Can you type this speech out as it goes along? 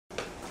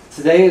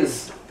Today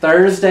is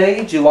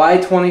Thursday, July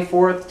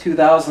 24th,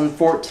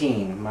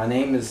 2014. My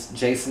name is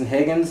Jason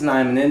Higgins, and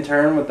I'm an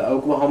intern with the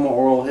Oklahoma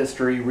Oral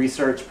History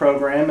Research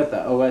Program at the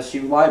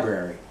OSU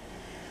Library.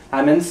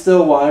 I'm in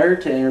Stillwater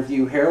to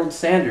interview Harold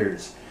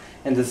Sanders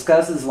and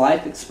discuss his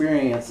life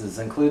experiences,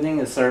 including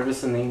his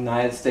service in the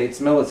United States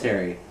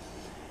military.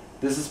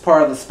 This is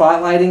part of the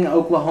Spotlighting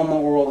Oklahoma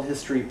Oral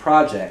History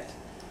Project.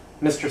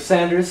 Mr.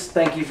 Sanders,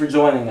 thank you for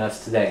joining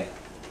us today.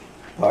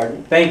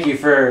 Pardon? Thank you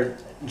for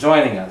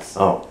joining us.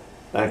 Oh,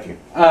 thank you.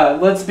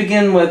 Let's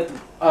begin with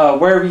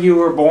where you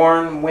were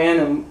born,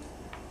 when,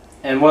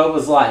 and what it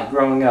was like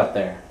growing up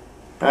there.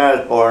 I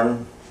was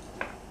born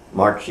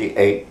March the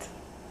 8th,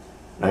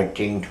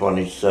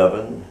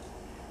 1927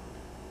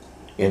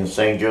 in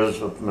St.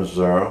 Joseph,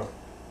 Missouri.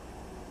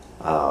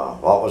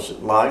 What was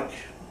it like?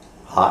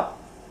 Hot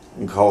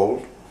and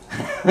cold.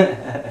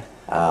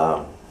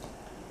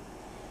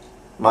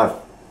 My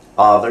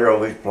father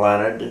always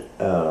planted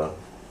a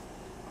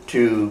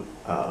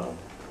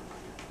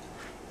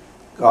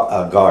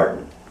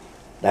garden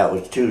that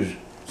was 2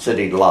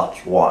 city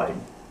lots wide,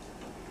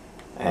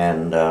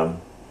 and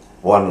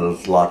one of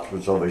those lots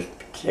was always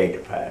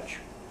potato patch.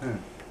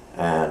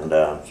 And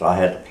so I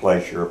had the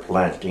pleasure of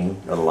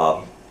planting a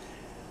lot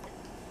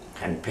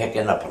and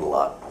picking up a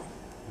lot.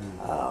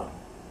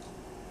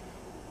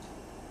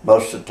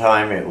 Most of the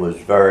time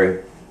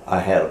I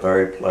had a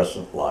very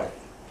pleasant life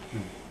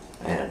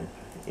and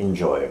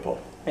enjoyable.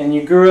 And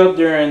you grew up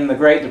during the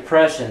Great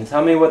Depression.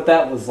 Tell me what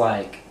that was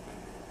like.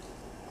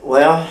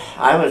 Well,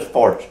 I was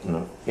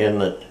fortunate in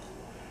that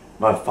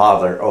my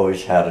father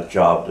always had a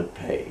job that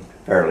paid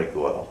fairly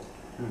well.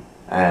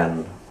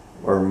 And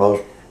where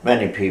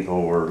many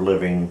people were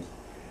living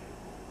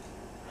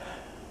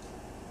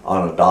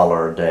on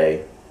 $1 a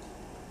day,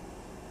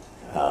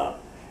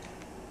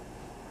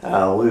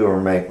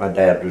 my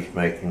dad was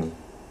making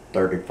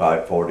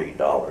 $35,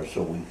 $40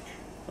 a week.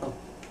 Oh.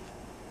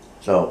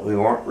 So we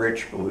weren't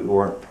rich, but we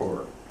weren't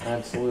poor.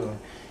 Absolutely.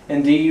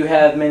 And do you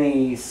have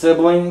many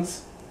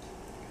siblings?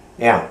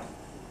 Yeah.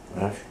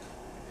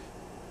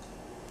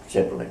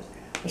 Sibling.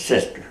 A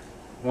sister.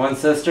 One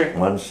sister?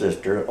 One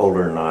sister,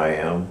 older than I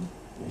am.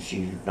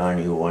 She's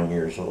 91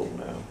 years old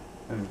now.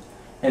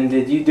 And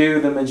did you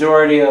do the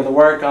majority of the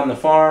work on the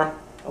farm?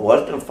 It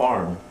wasn't a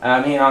farm.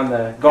 I mean on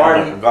the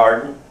garden? On the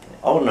garden?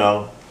 Oh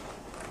no.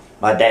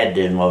 My dad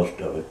did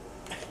most of it.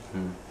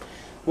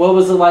 What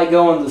was it like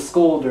going to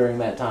school during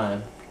that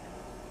time?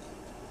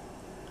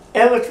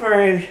 It was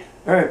very,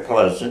 very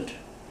pleasant.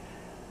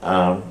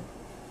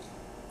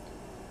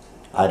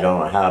 I don't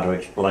know how to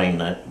explain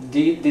that.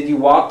 Did you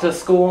walk to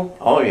school?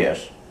 Oh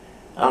yes.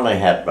 I only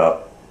had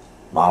about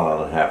a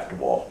mile and a half to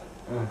walk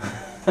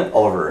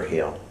over a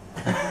hill.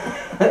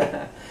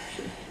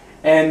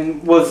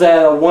 And was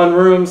that a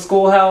one-room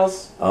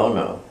schoolhouse? Oh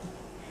no.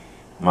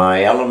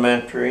 My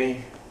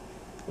elementary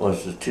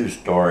was a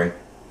 2-story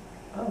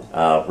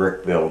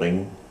brick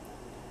building.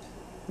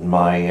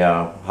 My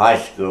high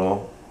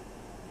school,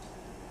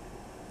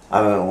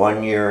 I went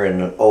 1 year in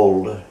an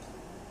old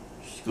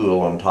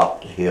school on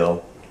top of the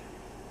hill,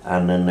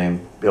 and then they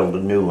built a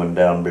new one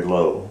down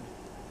below,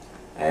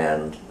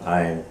 and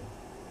I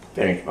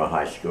finished my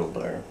high school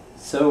there.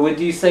 So would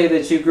you say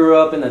that you grew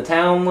up in a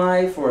town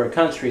life or a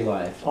country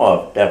life?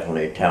 Oh,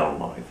 definitely a town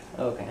life.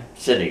 Okay.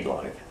 City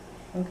life.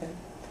 Okay.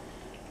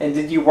 And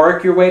did you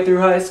work your way through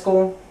high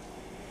school?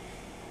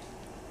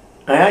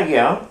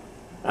 Yeah.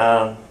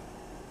 At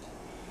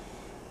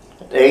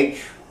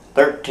age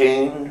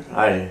 13,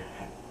 I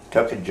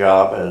took a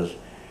job as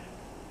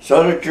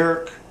soda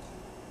jerk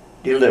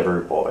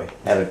delivery boy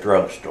at a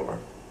drugstore.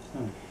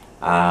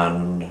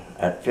 And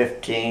at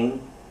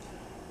 15,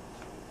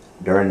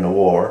 during the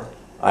war,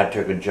 I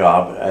took a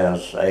job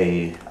as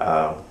a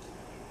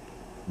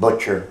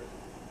butcher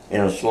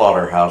in a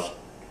slaughterhouse,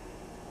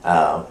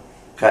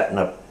 cutting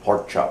up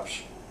pork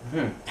chops.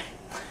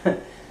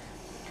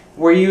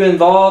 Were you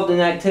involved in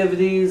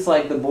activities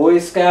like the Boy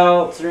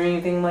Scouts or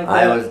anything like that?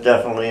 I was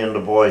definitely in the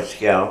Boy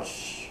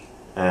Scouts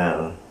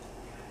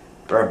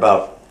for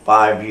about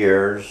 5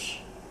 years,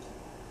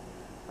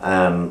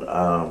 and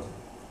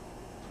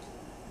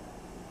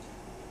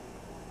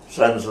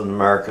Sons of the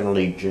American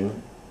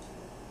Legion.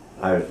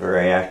 I was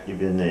very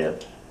active in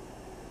it.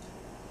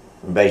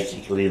 And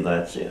basically,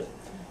 that's it.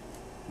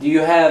 Do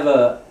you have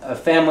a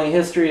family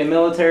history of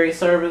military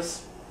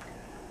service?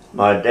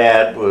 My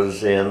dad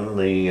was in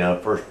the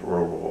First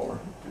World War.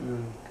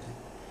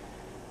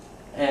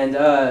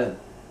 And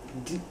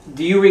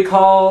do you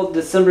recall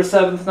December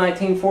 7th,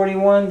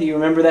 1941? Do you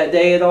remember that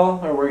day at all,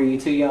 or were you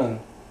too young?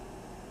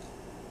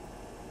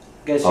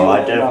 Guess you were I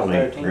about definitely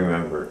 13.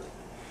 remember it.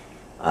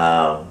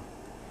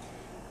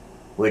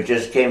 We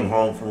just came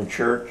home from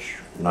church,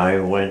 and I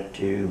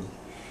went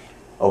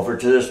over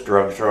to this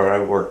drugstore I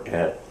worked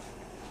at,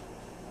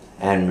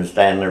 and was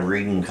standing there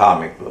reading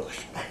comic books.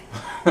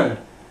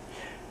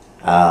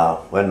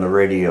 When the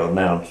radio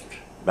announced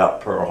about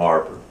Pearl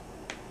Harbor.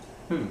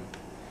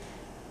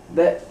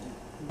 That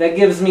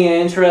gives me an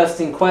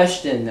interesting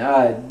question.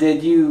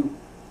 Did you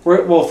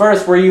Well,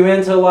 first, were you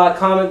into a lot of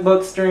comic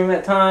books during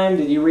that time?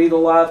 Did you read a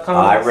lot of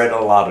comics? I read a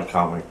lot of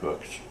comic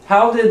books.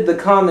 How did the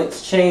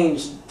comics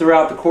change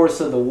throughout the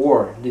course of the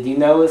war? Did you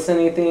notice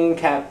anything,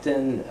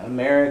 Captain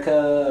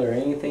America or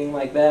anything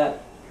like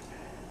that?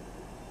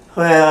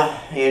 Well,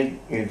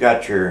 you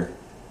got your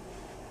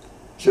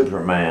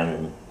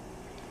Superman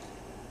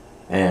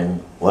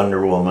and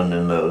Wonder Woman,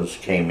 and those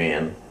came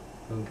in.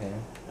 Okay.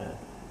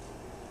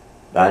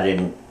 I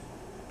didn't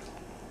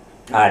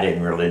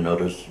really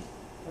notice.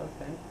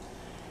 Okay.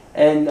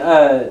 And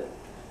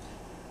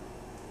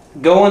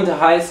going to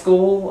high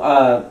school,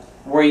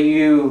 were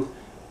you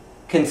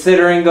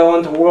considering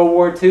going to World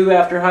War II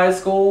after high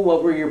school?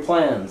 What were your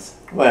plans?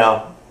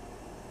 Well,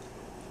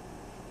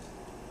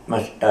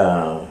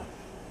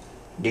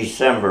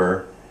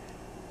 December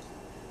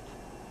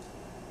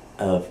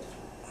of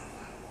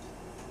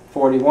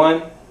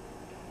 41?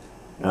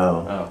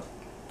 no, Oh.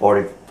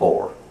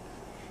 44.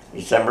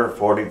 December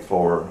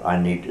 44,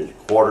 I needed a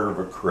quarter of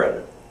a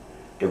credit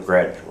to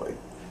graduate.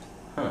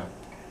 Huh.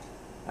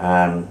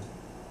 And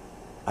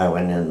I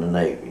went in the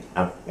Navy.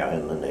 I got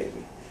in the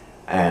Navy.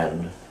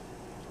 And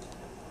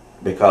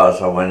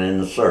because I went in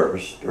the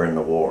service during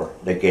the war,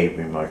 they gave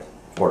me my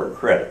quarter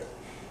credit.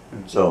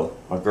 So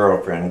my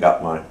girlfriend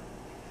got my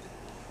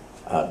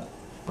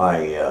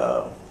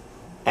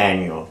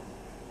annual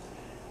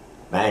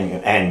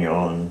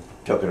and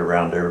took it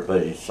around to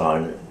everybody to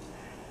sign it.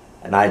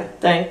 And I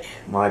think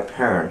my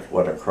parents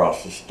went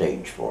across the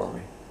stage for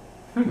me.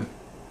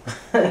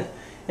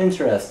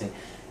 Interesting.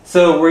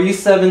 So were you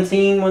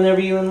 17 whenever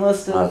you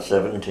enlisted? I was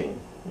 17.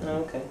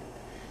 Okay.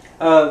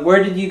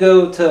 Where did you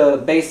go to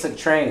basic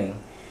training?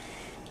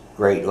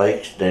 Great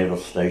Lakes Naval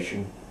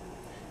Station.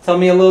 Tell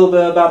me a little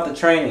bit about the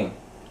training.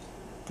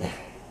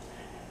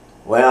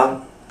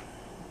 Well,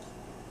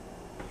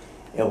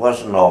 it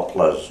wasn't all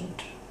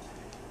pleasant.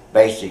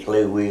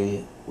 Basically,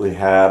 we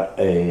had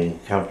a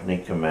company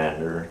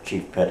commander,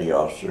 chief petty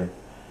officer,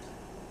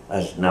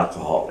 as an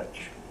alcoholic.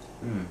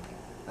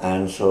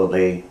 And so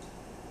to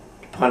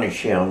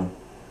punish him,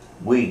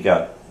 we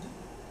got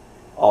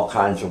all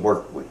kinds of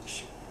work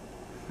weeks.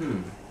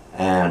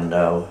 And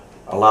a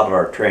lot of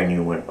our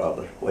training went by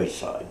the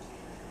wayside.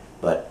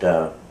 But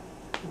I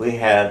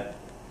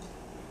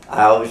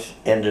always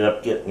ended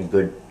up getting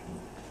a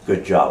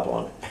good job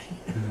on it.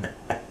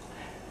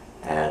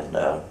 And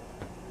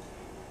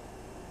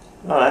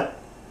well,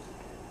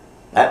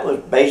 that was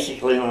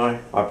basically my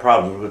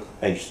problem with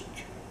basic.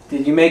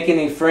 Did you make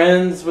any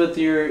friends with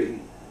the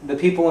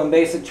people in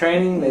basic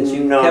training that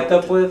you kept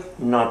up with?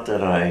 Not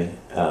that I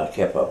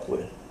kept up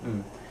with.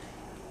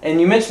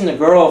 And you mentioned a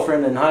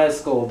girlfriend in high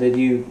school. Did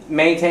you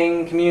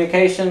maintain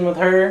communication with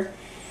her?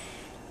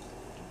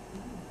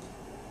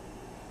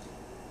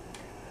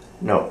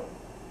 No.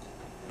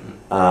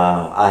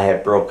 I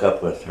had broke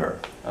up with her.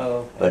 Oh,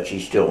 okay. But she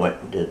still went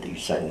and did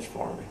these things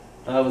for me.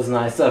 That was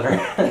nice of her.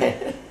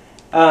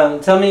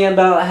 Tell me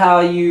about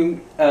how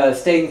you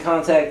stayed in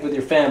contact with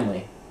your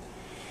family.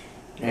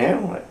 Yeah,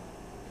 well,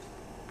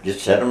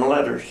 just sent them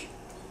letters.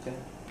 Okay.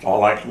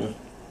 All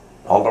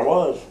there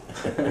was.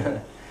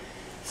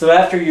 So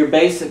after your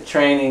basic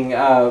training,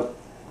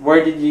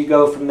 where did you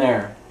go from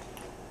there?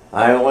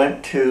 I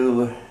went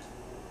to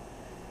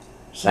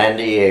San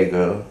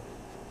Diego,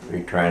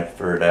 we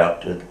transferred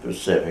out to the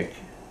Pacific,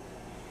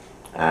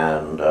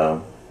 and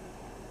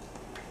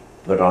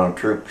put on a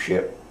troop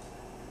ship.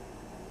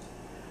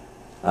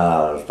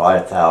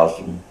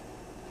 5,000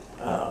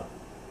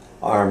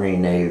 Army,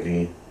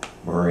 Navy,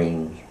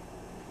 Marines.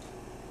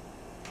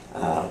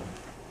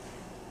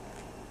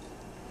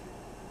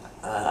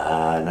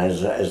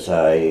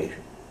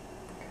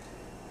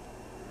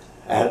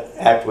 And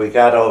after we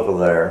got over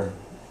there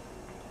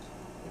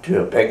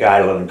to a big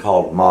island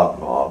called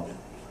Mogmog,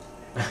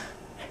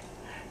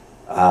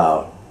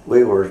 I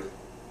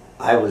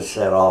was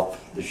set off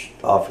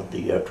of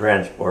the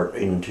transport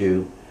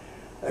into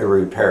a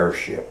repair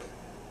ship.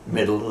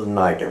 Middle of the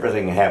night,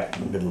 everything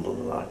happened in the middle of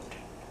the night.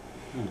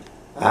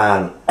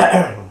 And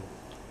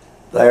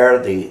there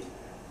the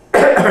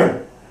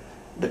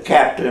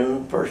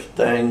captain, first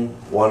thing,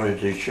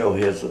 wanted to show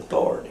his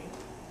authority.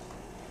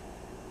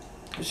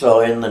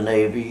 So in the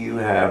Navy you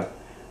have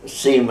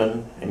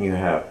seamen and you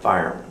have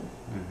firemen.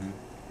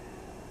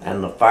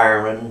 And the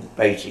firemen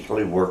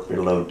basically work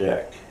below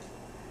deck.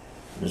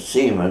 The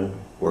seamen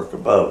work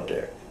above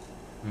deck.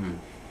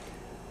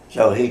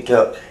 So he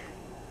said,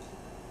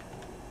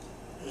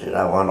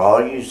 I want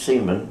all you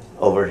seamen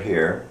over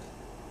here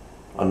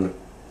on the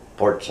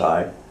port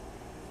side,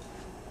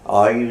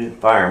 all you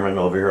firemen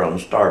over here on the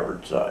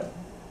starboard side.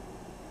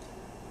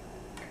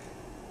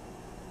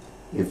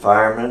 You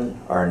firemen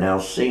are now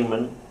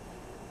seamen,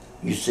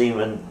 you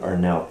seamen are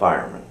now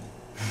firemen.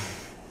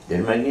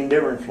 Didn't make any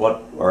difference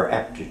what our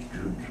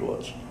aptitudes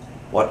was,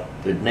 what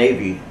the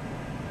Navy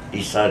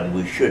decided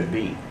we should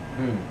be.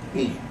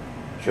 He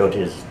showed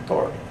his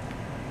authority.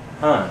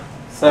 Huh.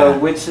 So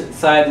which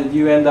side did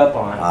you end up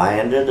on? I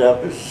ended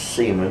up as a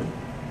seaman.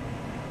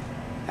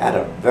 Had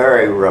a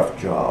very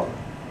rough job.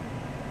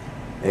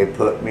 They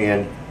put me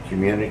in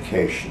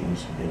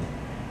communications,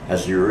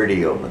 as the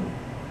radioman.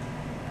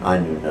 I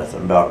knew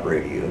nothing about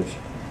radios,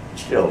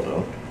 still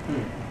don't.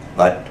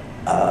 But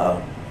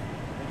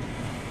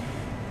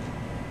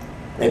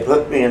they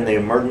put me in the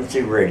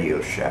emergency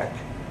radio shack.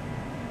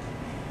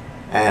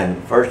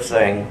 And first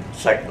thing,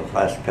 second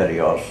class petty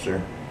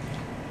officer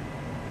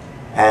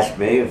asked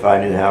me if I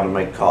knew how to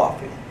make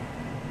coffee.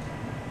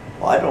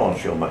 Well, I don't want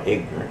to show my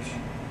ignorance.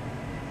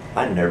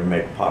 I never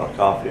made a pot of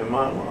coffee in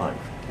my life.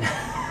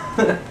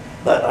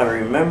 But I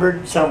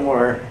remembered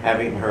somewhere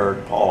having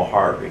heard Paul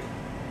Harvey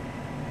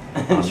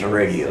on the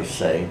radio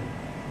say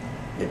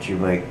that you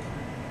make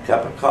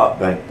a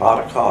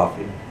pot of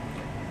coffee,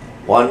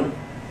 1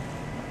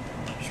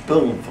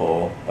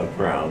 spoonful of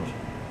grounds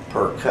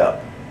per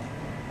cup,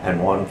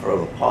 and 1 for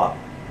the pot.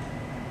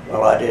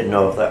 Well, I didn't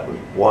know if that was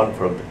 1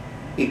 for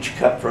each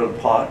cup for the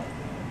pot.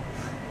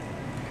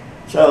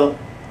 So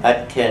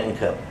that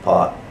 10-cup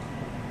pot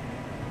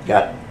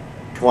got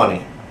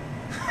 20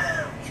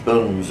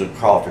 spoons of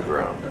coffee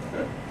ground.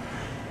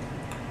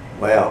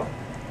 Well,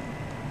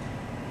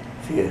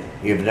 if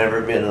you've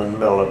never been in the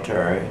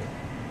military,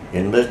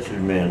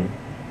 enlisted men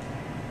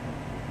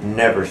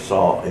never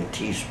saw a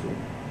teaspoon.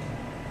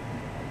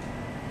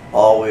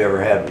 All we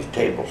ever had was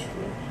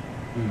tablespoons.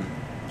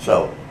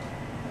 So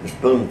the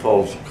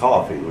spoonfuls of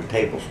coffee were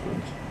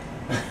tablespoons.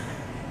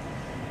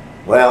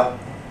 Well,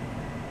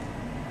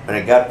 when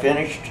it got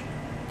finished,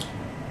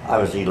 I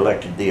was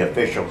elected the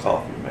official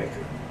coffee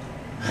maker.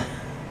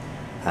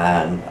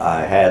 And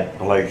I had the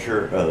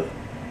pleasure of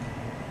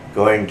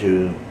going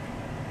to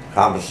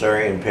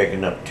commissary and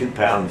picking up 2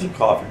 pounds of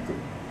coffee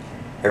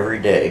every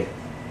day,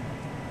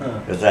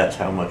 because that's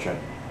how much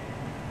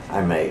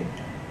I made.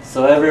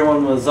 So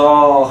everyone was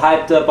all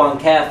hyped up on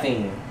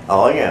caffeine.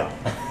 Oh yeah.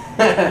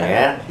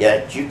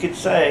 Yeah, you could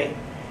say.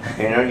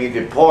 You know, you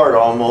could pour it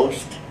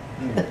almost.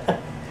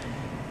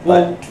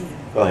 Well,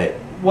 go ahead.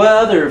 What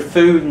other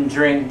food and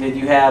drink did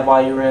you have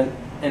while you were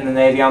in the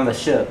Navy on the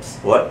ships?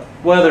 What?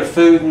 What other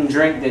food and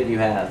drink did you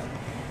have?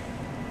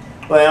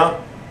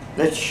 Well,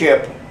 this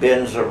ship, it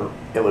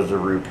was a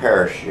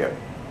repair ship,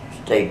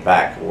 stayed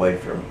back away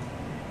from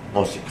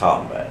most of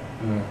combat.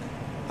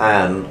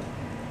 And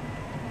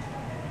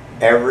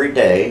every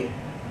day,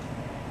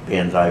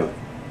 being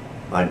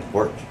my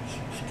work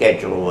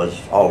schedule was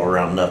all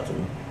around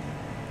nothing,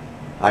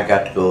 I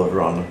got to go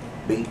over on the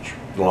beach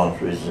as long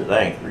as we was at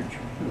Anchorage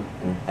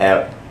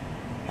and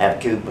have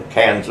 2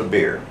 cans of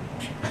beer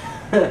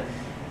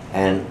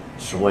and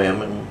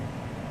swim and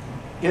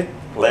just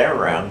play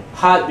around.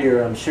 Hot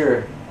beer, I'm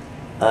sure.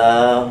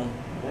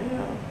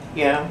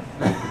 Yeah.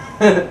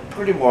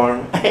 Pretty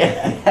warm.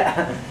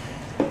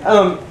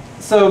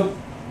 So.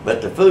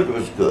 But the food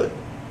was good.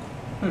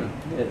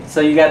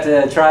 So you got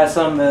to try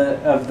some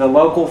of the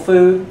local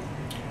food?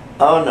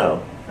 Oh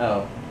no.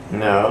 Oh.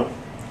 No.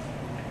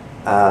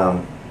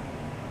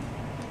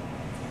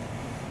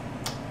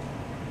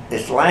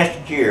 This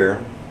last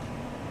year,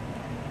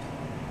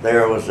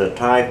 there was a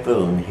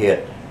typhoon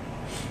hit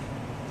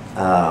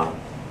a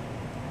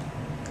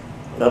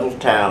little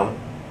town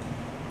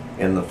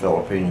in the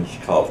Philippines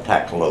called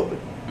Tacloban.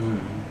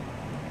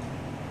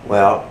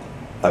 Well,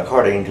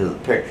 according to the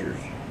pictures,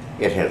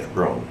 it has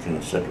grown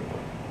considerably.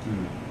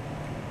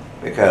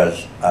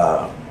 Because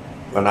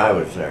when I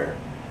was there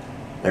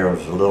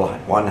was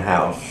one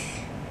house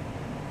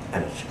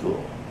and a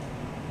school.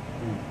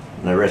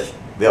 And the rest of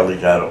the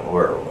village, I don't know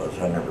where it was,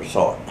 I never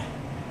saw it.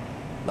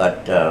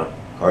 But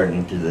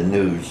according to the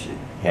news, it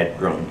had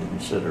grown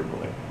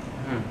considerably.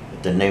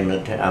 But the name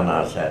of the town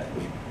I was at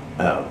was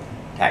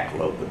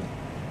Tacloban.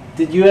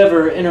 Did you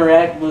ever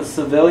interact with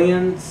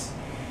civilians?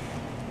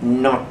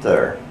 Not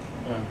there.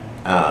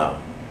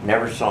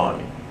 Never saw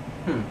any.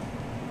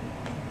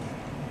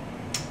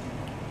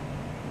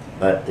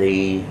 But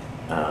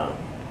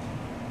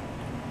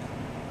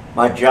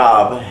my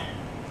job,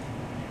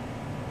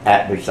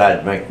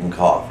 besides making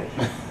coffee,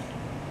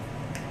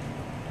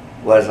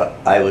 was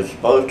I was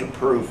supposed to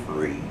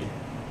proofread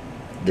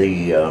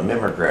the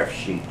mimeograph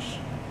sheets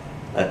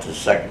that the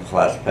second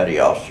class petty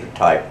officer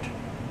typed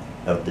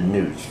of the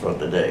news for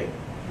the day,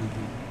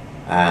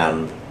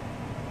 and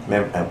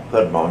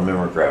put them on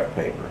mimeograph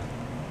paper.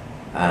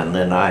 And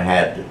then I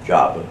had the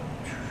job of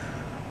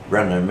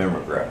running a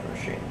mimeograph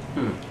machine.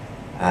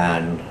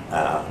 And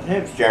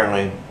it was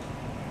generally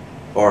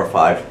 4 or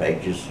 5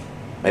 pages,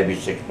 maybe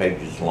 6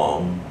 pages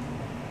long.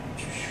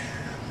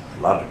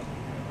 A lot of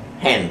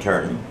hand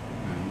turning.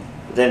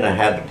 But then I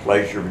had the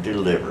pleasure of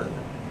delivering.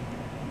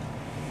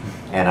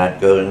 And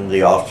I'd go into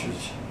the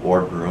officer's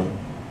wardroom.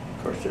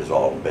 Of course, there's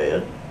all in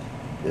bed.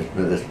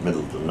 This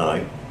middle of the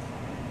night.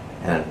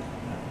 And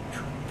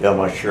fill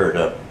my shirt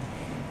up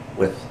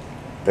with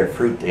their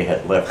fruit they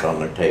had left on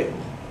their table.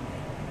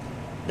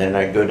 Then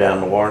I'd go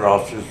down the warrant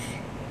officer's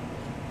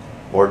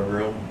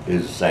wardroom, do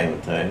the same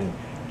thing.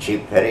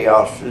 Chief petty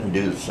officer, and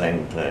do the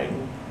same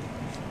thing.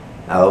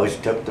 I always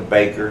took the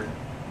baker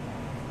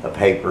a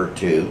paper or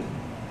 2.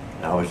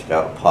 I always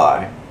got a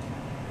pie.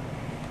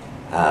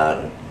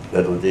 I'd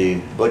go to the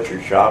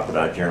butcher shop and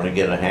I generally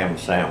get a ham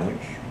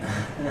sandwich.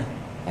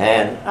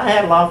 And I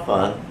had a lot of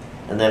fun.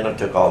 And then I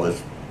took all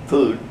this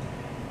food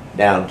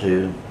down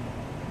to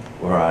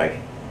where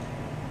I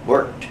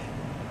worked.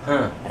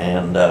 Huh.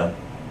 And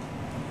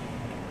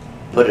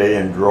put it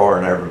in a drawer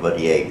and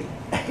everybody ate it.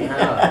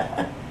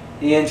 Oh.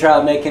 You didn't try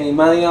to make any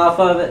money off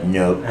of it?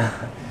 Nope.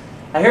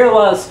 I hear a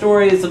lot of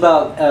stories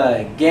about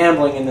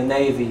gambling in the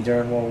Navy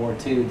during World War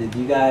II. Did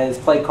you guys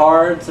play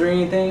cards or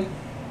anything?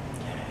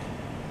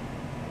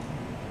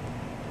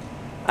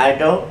 I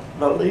don't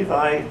believe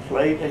I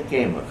played a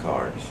game of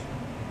cards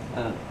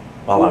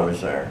while I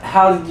was there.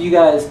 How did you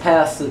guys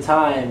pass the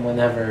time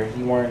whenever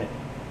you weren't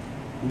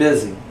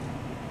busy?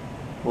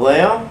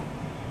 Well,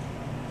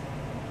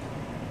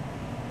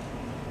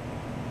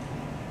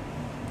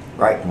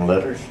 writing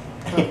letters.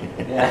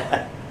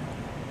 Yeah.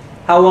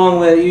 How long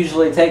would it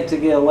usually take to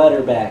get a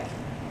letter back?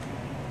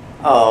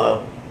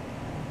 Oh,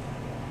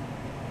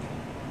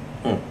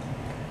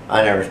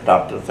 I never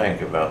stopped to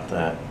think about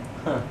that.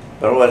 Huh.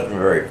 But it wasn't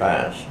very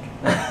fast.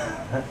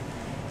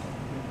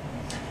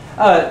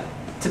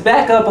 To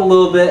back up a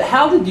little bit,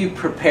 how did you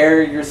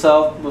prepare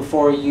yourself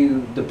before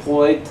you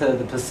deployed to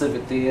the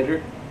Pacific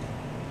Theater?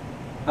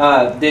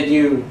 Did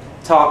you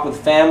talk with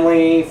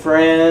family,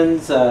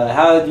 friends?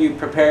 How did you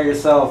prepare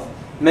yourself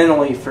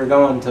mentally for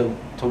going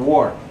to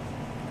war?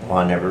 Well,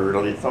 I never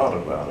really thought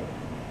about it.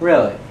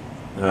 Really?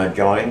 When I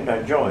joined,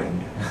 I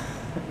joined.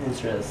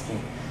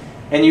 Interesting.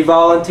 And you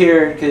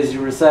volunteered because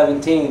you were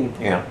 17.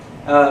 Yeah.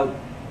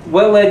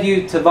 What led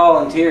you to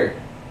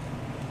volunteer?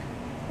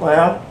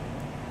 Well,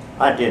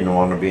 I didn't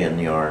want to be in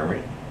the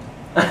Army.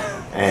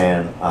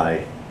 And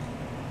I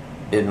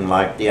didn't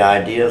like the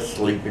idea of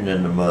sleeping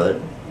in the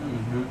mud.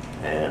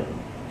 Mm-hmm. And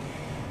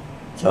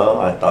so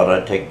I thought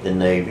I'd take the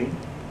Navy.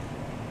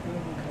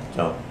 Okay.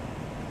 So.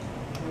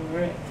 All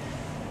right.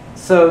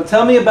 So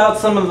tell me about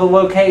some of the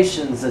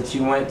locations that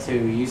you went to.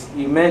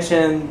 You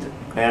mentioned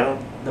the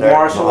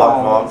Marshall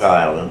Islands.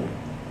 Island.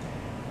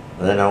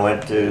 And then I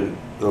went to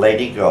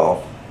Lady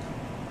Gulf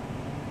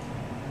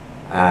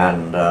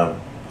and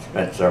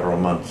spent several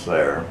months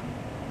there.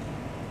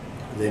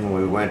 Then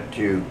we went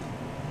to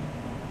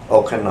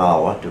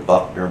Okinawa, to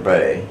Buckner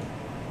Bay,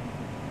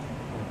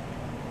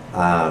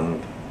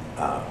 and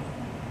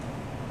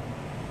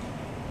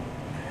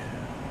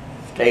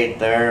stayed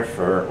there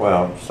for,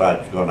 well,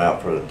 besides going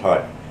out for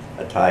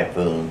a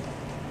typhoon,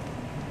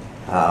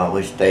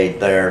 we stayed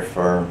there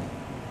for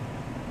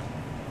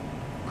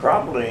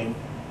probably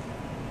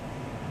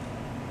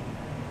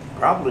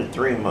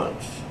 3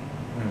 months.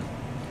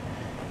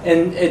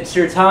 And it's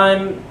your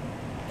time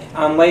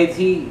on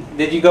Leyte.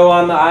 Did you go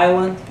on the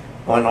island?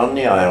 Went on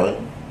the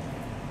island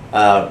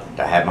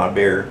to have my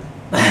beer.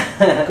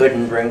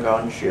 Couldn't drink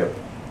on ship.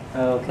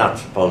 Okay. Not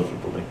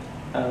supposedly.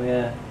 Oh,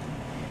 yeah.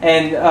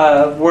 And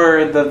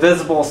were the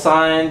visible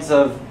signs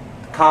of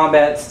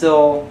combat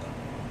still?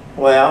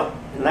 Well,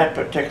 in that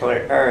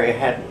particular area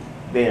hadn't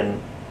been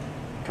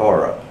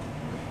tore up.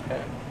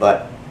 Okay.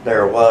 But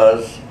there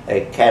was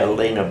a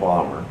Catalina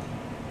bomber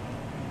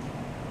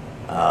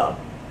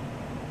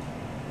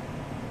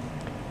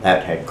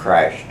that had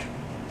crashed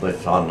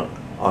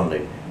on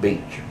the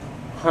beach.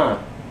 Huh.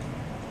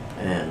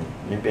 And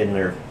it'd been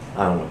there,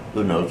 I don't know,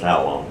 who knows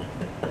how long.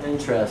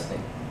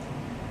 Interesting.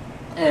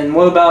 And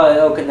what about at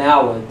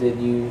Okinawa? Did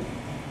you?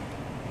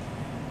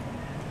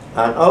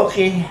 On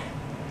Oki,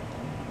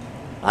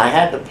 I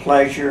had the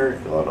pleasure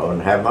to go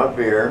and have my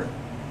beer.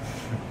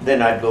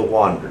 Then I'd go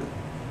wander.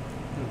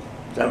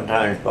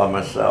 Sometimes by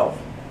myself,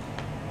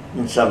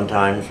 and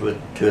sometimes with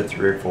 2 or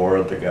 3 or 4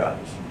 other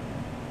guys.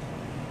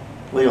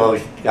 We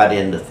always got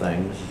into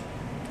things.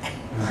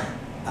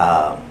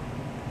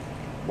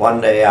 One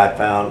day I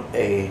found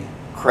a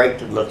crate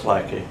that looked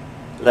like a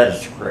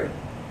lettuce crate.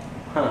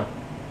 Huh.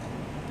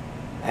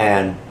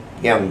 And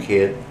young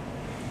kid,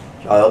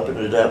 so I opened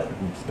it up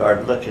and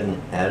started looking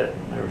at it,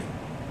 and there was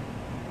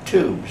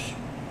tubes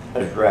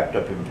that was wrapped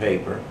up in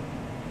paper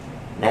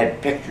and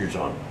had pictures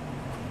on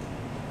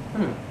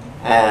them.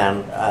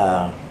 And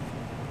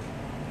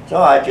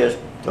so I just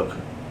took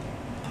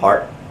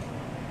apart.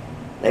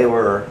 They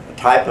were a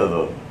type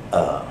of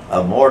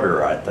a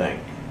mortar, I think.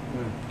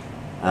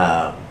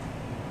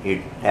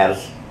 It had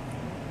a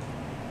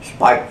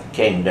spike that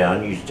came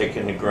down, you stick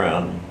in the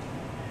ground,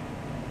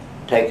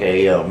 take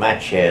a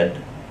match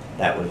head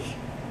that was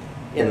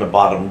in the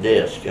bottom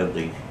disc of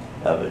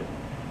it,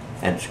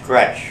 and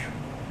scratch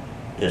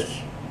this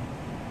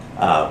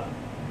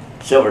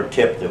silver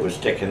tip that was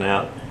sticking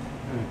out,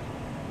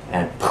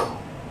 and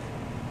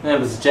And it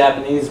was a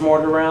Japanese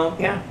mortar round?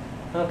 yeah.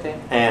 Okay.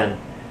 And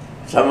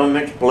some of them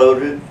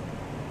exploded,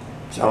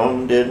 some of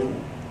them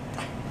didn't,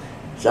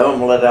 some of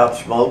them let out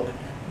smoke.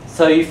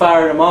 So you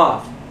fired them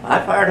off?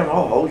 I fired them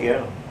all, oh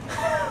yeah.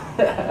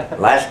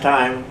 Last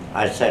time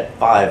I set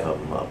 5 of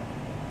them up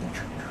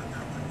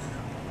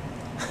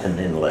and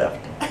then left.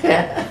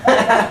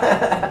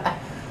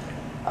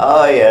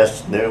 Oh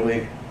yes,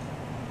 then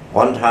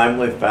one time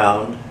we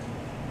found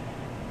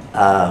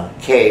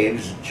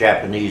caves the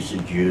Japanese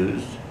had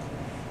used,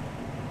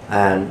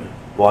 and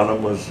one of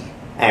them was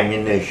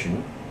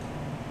ammunition,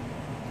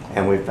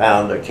 and we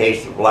found a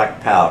case of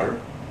black powder.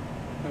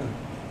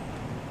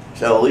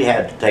 So we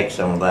had to take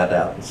some of that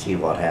out and see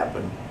what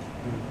happened.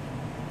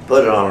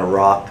 Put it on a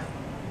rock.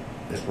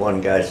 This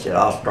one guy said,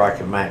 I'll strike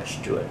a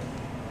match to it.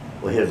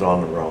 Well, he was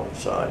on the wrong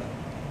side.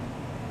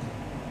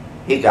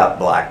 He got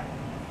black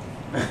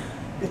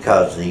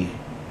because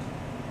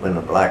when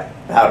the black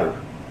powder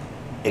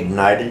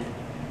ignited,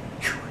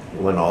 it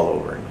went all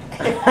over him.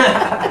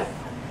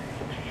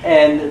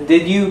 And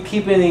did you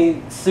keep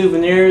any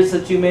souvenirs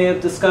that you may have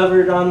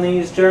discovered on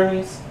these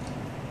journeys?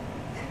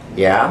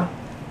 Yeah.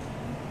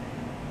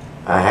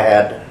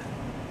 I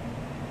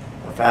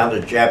found a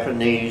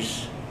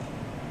Japanese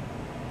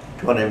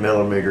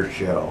 20mm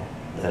shell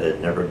that had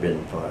never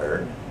been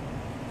fired.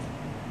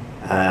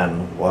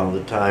 And one of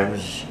the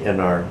times in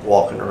our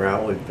walking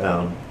around, we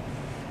found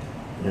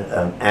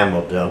an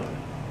ammo dump.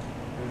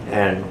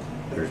 And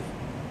there's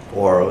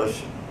 4 of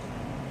us.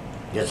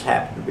 Just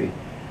happened to be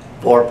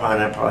 4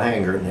 pineapple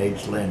hand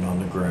grenades laying on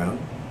the ground.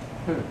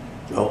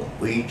 So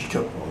we each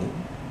took one.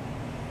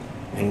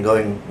 And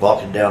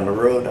walking down the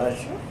road, I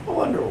said, I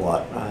wonder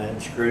what. I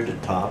unscrewed the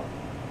top,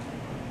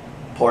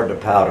 poured the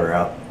powder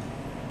out,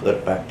 put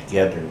it back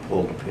together and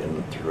pulled the pin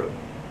and threw it.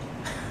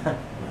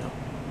 Well,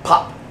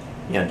 pop!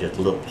 Just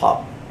a little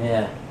pop.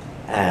 Yeah.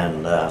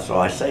 And so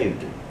I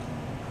saved it.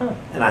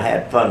 And I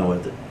had fun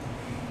with it.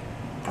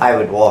 I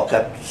would walk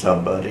up to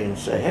somebody and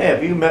say, hey,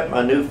 have you met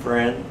my new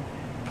friend?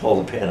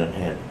 Pull the pin and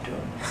hand it to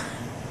him.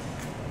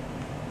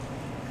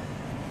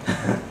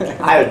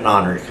 I was an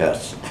honorary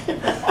cuss.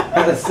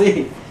 I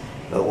see.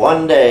 But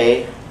one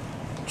day,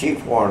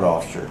 Chief Warrant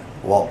Officer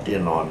walked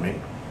in on me,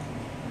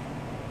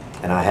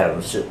 and I had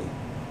him sitting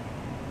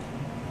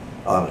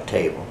on a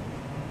table.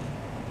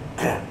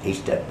 He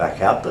stepped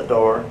back out the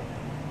door,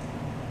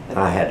 and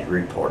I had to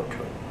report to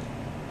him.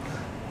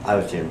 I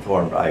was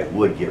informed I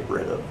would get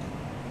rid of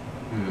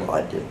him. Well,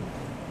 I didn't.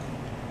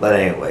 But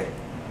anyway,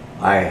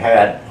 I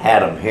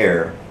had him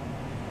here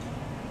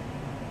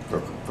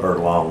for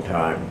a long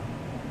time,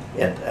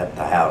 at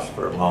the house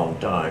for a long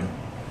time.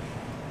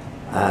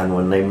 And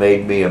when they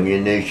made me a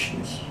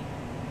munitions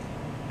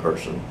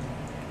person,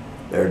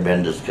 there had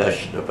been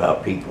discussion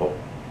about people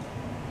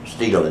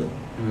stealing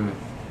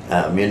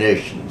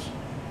munitions.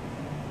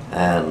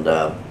 And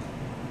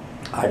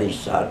I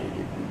decided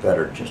it'd be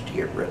better just to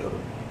get rid of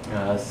them.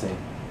 Oh, I see.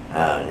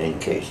 In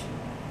case.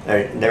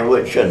 There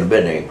shouldn't have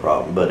been any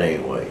problem, but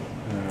anyway.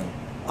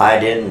 I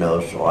didn't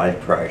know, so I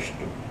trashed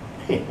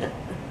them.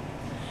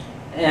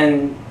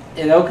 And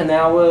in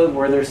Okinawa,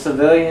 were there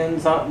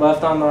civilians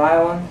left on the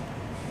island?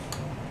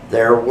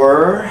 There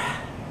were,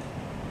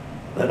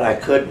 but I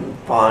couldn't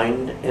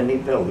find any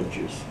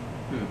villages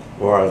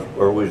where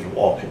we was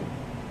walking.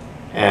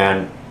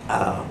 And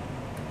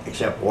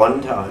except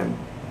one time,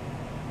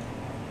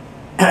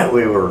 there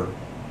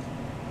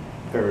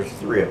was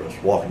 3 of us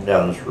walking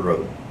down this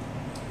road,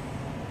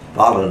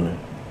 following an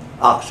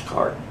ox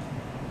cart.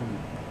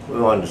 We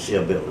wanted to see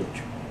a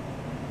village.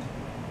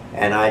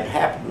 And I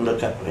happened to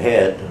look up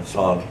ahead and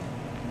saw a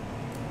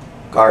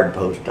guard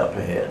post up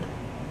ahead.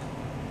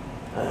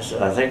 I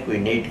said, I think we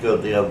need to go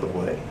the other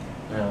way.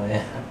 Oh,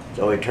 yeah.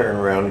 So we turned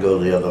around and go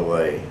the other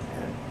way.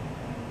 And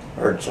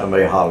heard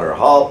somebody holler,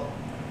 halt.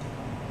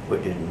 We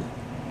didn't.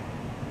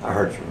 I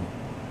heard some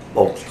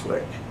bolts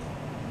click.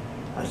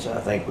 I said,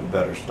 I think we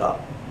better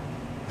stop.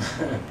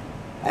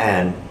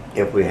 And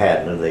if we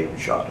hadn't, they would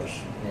have shot us.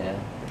 Yeah.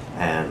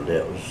 And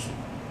it was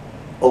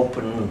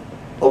open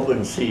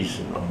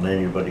season on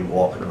anybody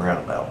walking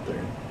around out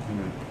there.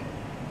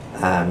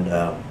 And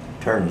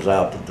turns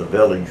out that the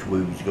village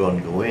we was going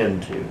to go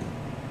into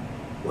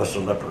was a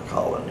leper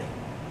colony.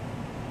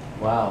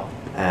 Wow.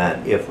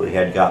 And if we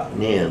had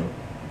gotten in,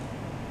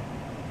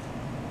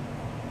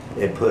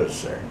 it put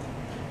us there.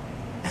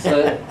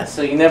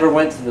 So you never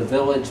went to the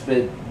village,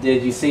 but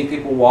did you see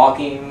people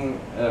walking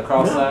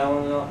across the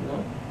island? No?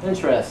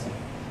 Interesting.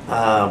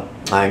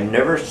 I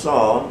never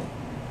saw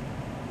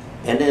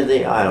any of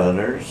the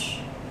islanders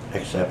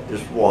except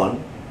this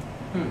one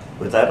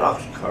with that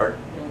ox cart.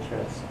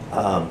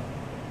 Interesting.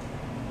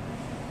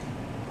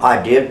 I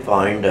did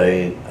find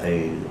a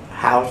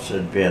house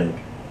that had been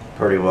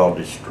pretty well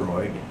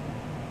destroyed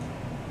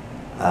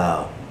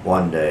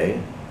one day,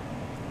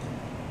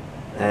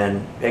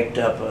 and picked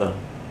up a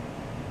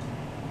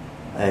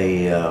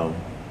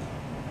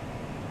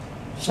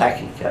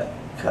sake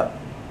cup,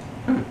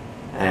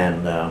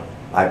 and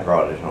I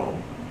brought it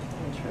home.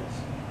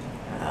 Interesting.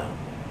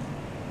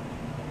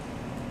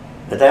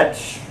 But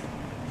that's,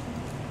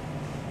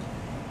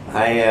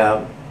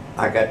 I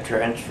got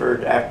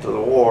transferred after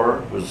the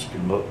war, was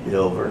completely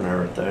over and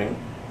everything.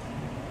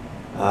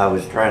 I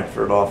was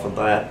transferred off of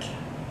that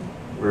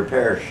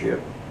repair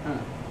ship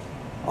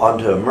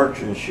onto a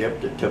merchant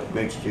ship that took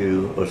me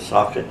to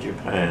Osaka,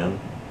 Japan.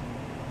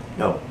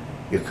 No,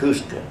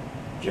 Yokosuka,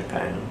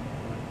 Japan.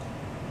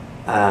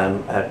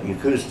 And at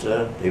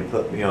Yokosuka, they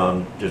put me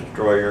on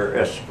destroyer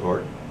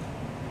escort.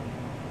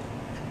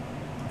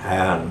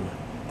 And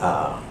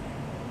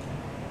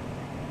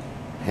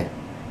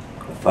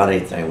the funny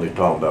thing, we were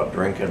talking about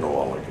drinking a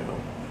while ago.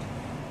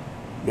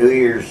 New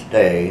Year's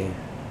Day,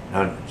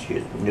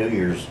 New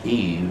Year's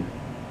Eve,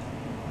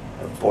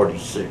 of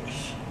 46.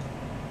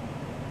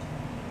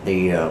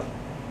 The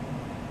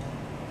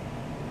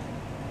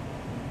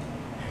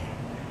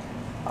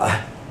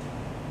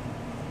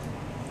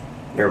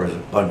there was a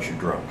bunch of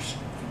drunks.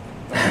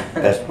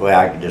 That's the way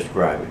I could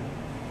describe it.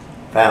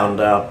 Found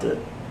out that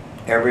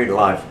every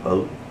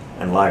lifeboat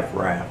and life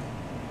raft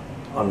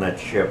on that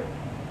ship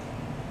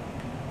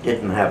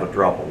didn't have a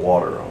drop of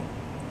water on.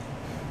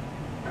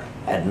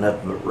 Had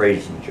nothing but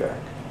Raisin Jack.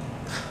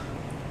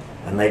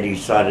 And they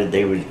decided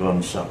they was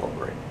going to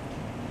celebrate.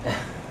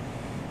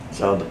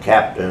 So the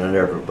captain and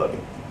everybody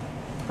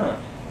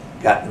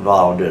got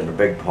involved in a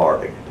big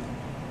party.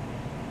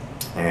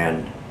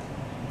 And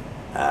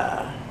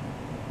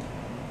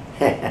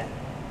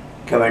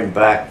coming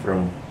back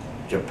from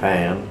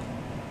Japan,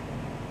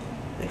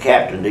 the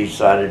captain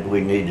decided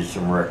we needed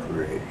some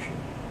recreation.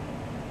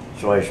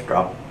 So I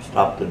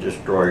stopped the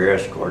destroyer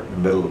escort in the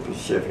middle of the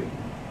Pacific.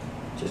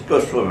 Just go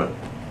swimming.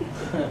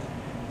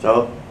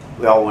 So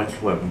we all went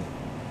swimming.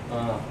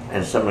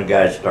 And some of the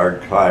guys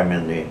started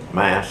climbing the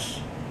masts,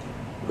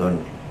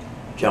 going to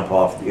jump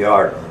off the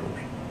yard arms.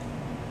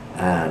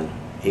 And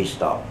he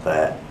stopped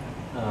that.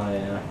 Oh,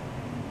 yeah.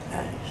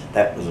 And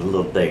that was a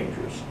little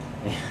dangerous.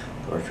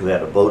 Of course, we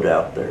had a boat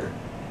out there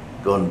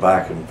going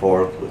back and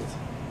forth with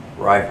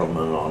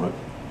riflemen on it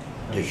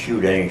to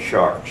shoot any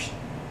sharks.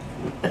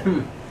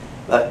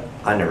 But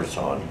I never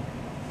saw any.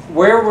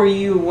 Where were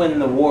you when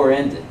the war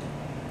ended?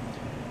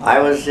 I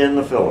was in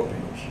the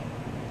Philippines.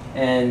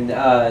 And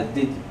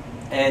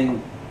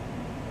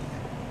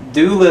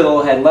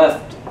Doolittle had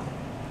left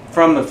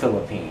from the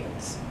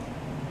Philippines.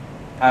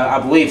 I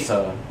believe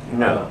so.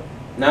 No.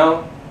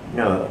 No?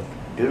 No.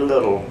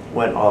 Doolittle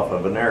went off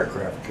of an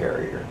aircraft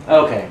carrier.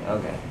 Okay,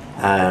 okay.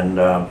 And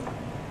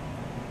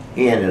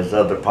he and his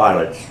other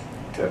pilots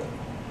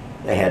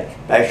they had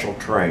special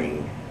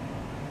training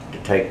to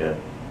take a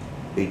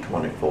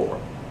B-24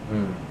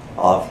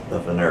 off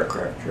of an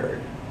aircraft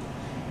carrier.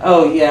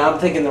 Oh, yeah, I'm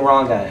thinking the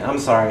wrong guy. I'm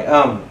sorry.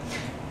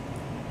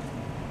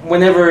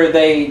 Whenever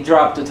they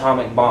dropped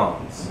atomic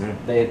bombs,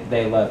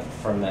 they left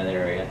from that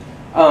area.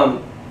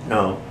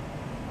 No.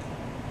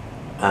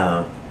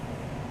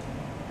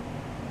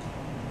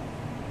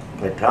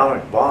 The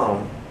atomic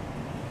bomb,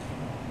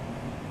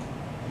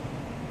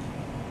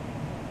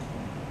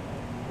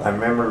 if I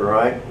remember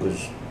right,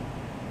 was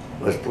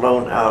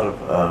blown out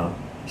of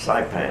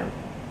Saipan.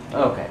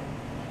 Okay.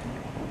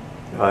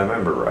 If I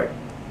remember right.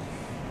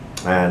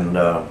 And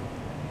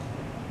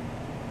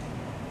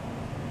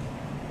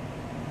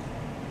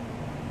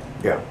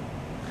yeah.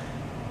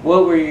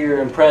 What were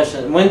your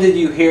impressions? When did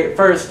you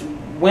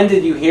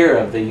hear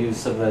of the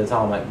use of the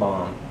atomic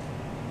bomb?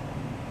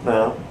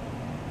 Well,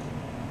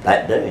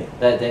 that day.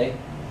 That day?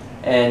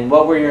 And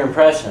what were your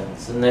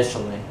impressions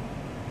initially?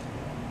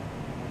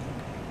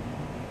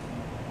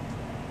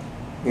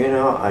 You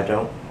know, I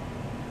don't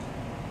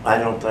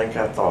think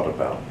I thought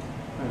about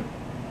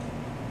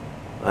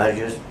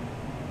it.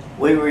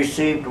 We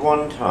received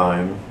one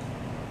time,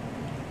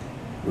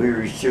 we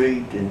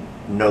received a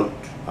note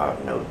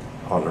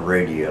on the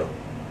radio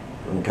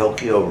from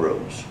Tokyo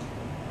Rose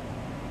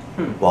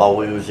while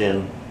we was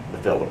in the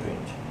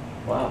Philippines.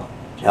 Wow.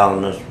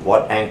 Telling us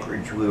what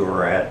anchorage we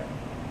were at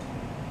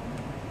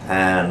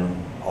and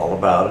all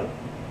about it,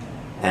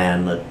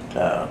 and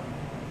that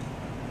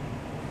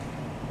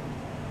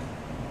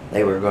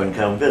they were going to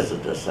come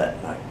visit us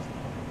that night.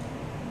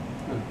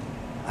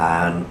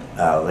 And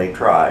they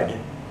tried,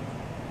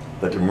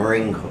 but the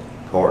Marine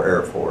Corps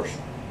Air Force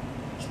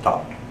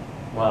stopped.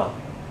 Wow.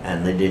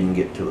 And they didn't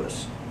get to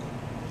us.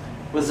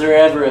 Was there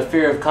ever a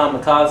fear of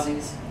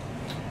kamikazes?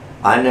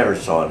 I never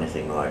saw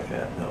anything like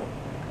that, no.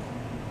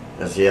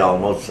 Because yeah,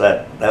 almost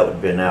that would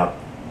have been out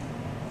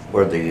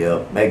where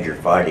the major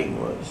fighting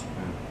was.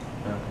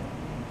 Okay.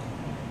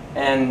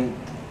 And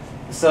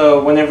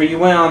so whenever you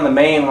went on the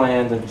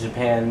mainland of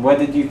Japan, what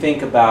did you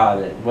think about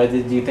it? What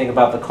did you think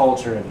about the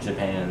culture of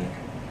Japan?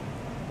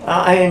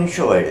 I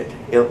enjoyed it.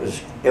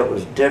 It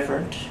was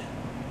different.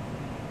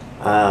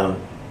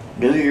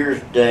 New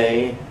Year's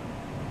Day,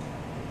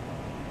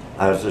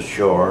 I was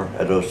ashore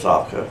at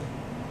Osaka,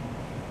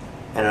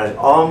 and I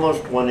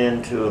almost went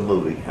into a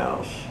movie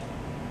house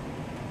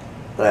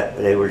that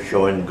they were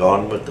showing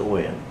Gone with the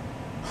Wind,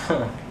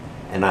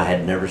 and I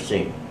had never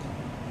seen it.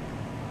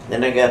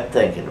 Then I got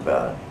thinking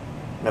about it.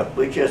 Now, if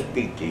we just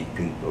beat these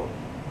people,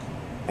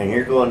 and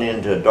you're going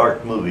into a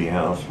dark movie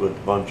house with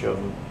a bunch of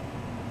them,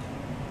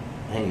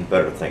 I think you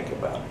better think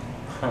about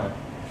it.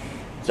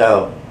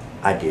 So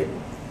I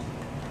didn't.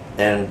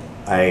 Then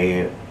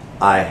I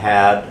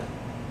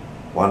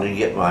wanted to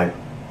get my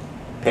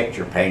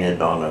picture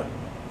painted on a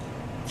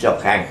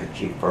silk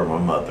handkerchief for my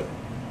mother.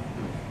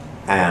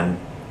 And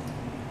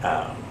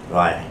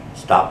I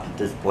stopped at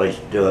this place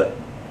to do it,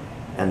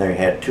 and they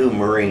had two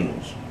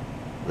Marines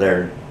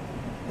there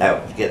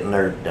that was getting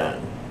theirs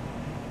done.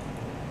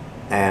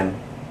 And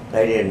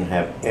they didn't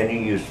have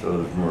any use for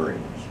those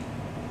Marines.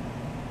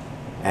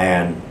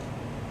 And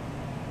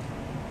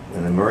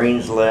when the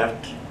Marines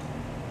left,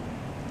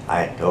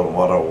 I told them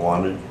what I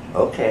wanted.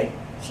 Okay,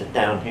 sit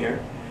down here.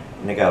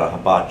 And they got a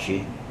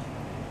hibachi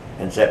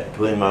and sat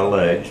between my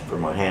legs for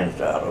my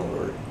hands out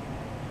over it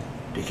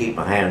to keep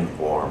my hands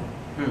warm.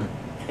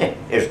 It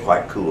was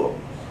quite cool.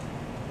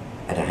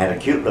 And I had a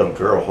cute little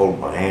girl hold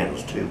my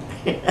hands too.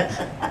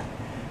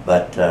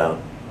 But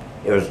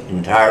it was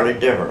entirely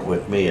different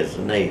with me as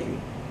the Navy,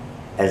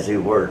 as they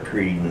were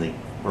treating the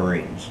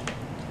Marines.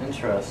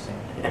 Interesting.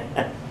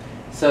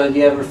 So did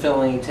you ever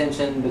feel any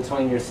tension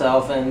between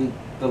yourself and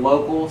the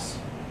locals?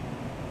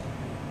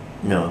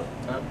 No.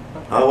 Oh,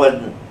 okay. I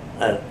wasn't.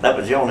 That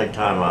was the only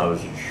time I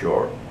was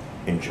ashore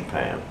in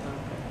Japan.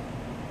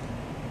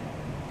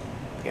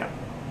 Okay. Yeah.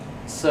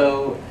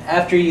 So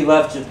after you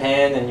left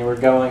Japan and you were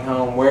going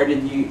home, where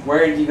did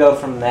you go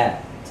from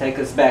that? Take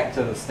us back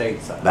to the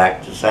stateside.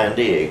 Back to San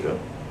Diego.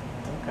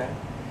 Okay.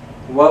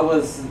 What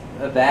was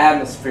the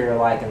atmosphere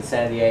like in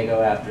San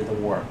Diego after the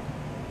war?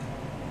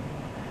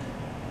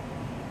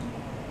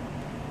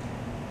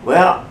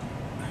 Well,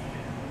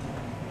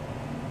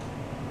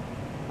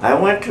 I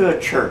went to a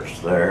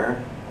church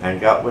there and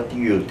got with the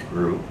youth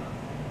group,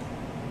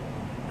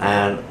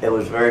 and it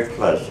was very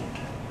pleasant.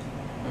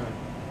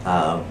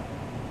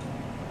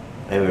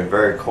 They were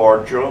very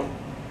cordial,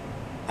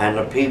 and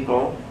the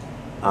people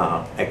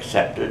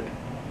accepted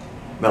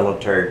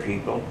military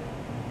people.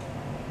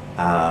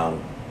 Some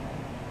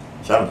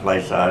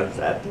place I was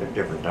at at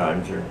different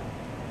times there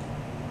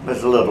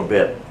was a little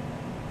bit,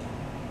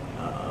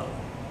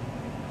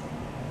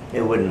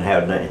 it wouldn't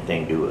have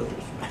anything to do with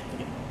us.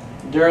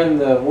 During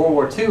the World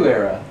War II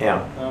era?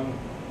 Yeah.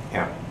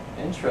 Yeah.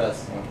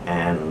 Interesting.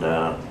 And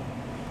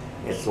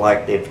it's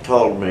like they've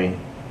told me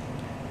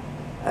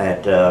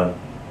at, oh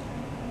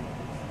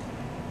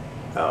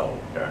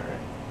darn it,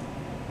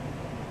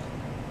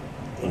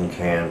 in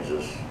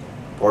Kansas,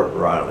 Fort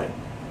Riley,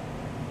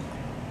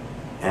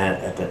 and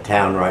at the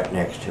town right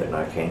next to it, and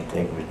I can't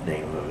think of the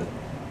name of it.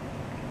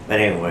 But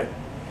anyway,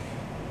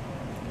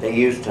 they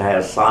used to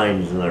have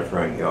signs in their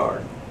front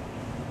yard.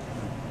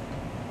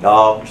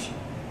 Dogs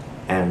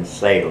and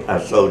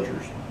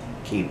soldiers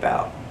keep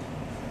out.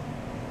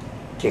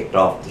 Ticked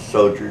off the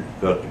soldiers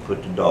because they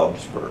put the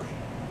dogs first.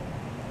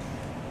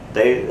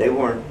 They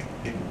weren't,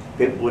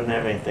 people wouldn't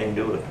have anything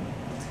to do with them.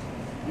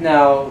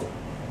 Now,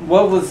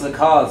 what was the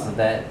cause of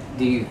that,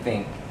 do you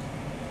think?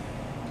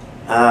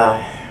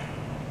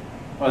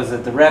 Was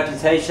it the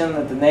reputation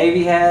that the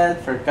Navy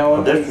had for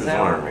going Well, to this was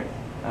town? Army.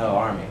 Oh,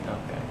 Army,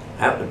 okay.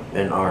 That would have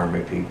been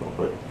Army people,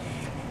 but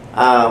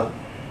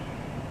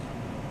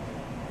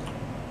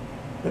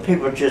the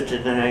people just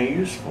didn't have any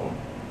use for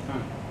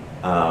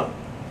them.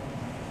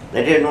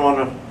 They didn't want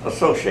to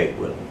associate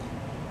with them.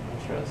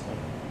 Interesting.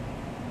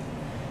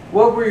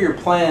 What were your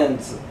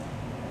plans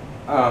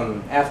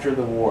after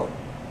the war?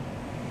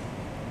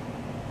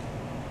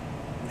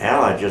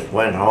 Well, I just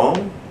went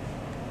home,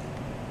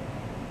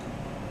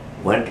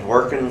 went to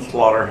work in the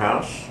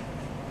slaughterhouse,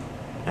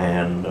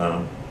 and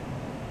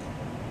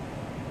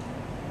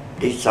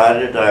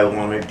decided I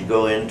wanted to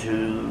go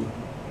into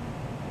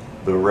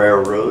the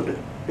railroad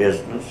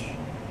business.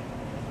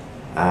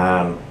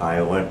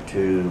 I went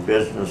to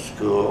business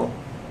school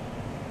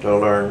to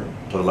learn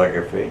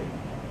telegraphy,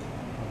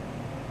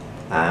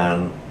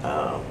 and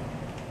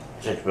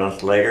 6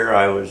 months later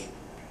I was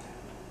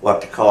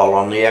what they call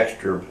on the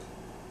extra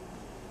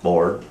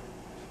board.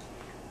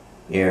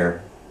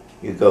 You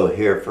go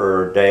here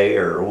for a day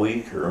or a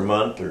week or a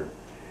month, and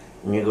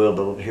you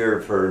go here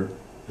for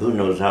who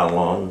knows how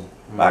long,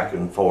 back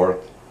and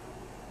forth.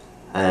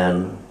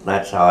 And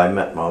that's how I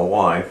met my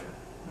wife,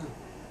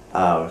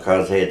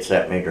 because they had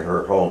sent me to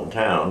her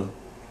hometown,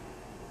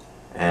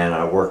 and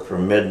I worked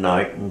from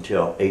midnight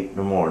until 8 in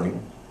the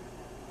morning.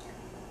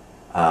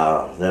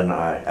 Then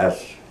I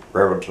asked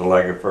railroad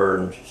telegrapher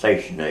and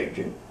station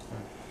agent,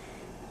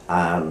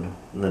 and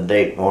in the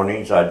date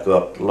mornings I'd go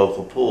up to the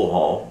local pool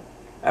hall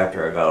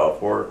after I got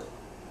off work,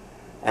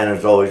 and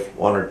there's always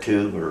 1 or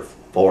 2 or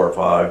 4 or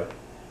 5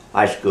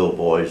 high school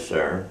boys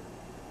there.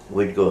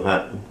 We'd go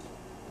hunting,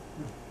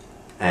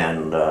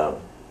 and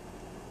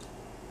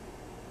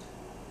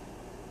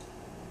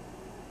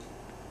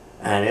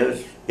it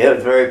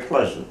was very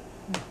pleasant.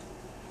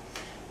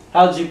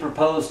 How did you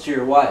propose to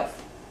your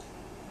wife?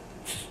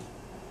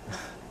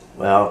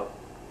 Well,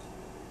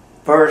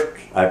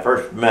 I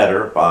first met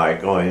her by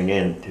going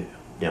into,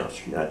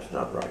 that's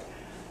not right.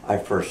 I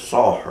first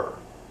saw her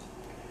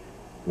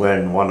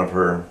when one of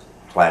her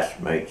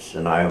classmates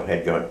and I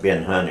had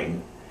been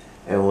hunting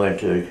and went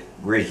to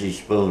Greasy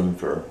Spoon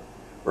for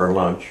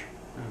lunch,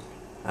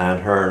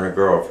 and her and her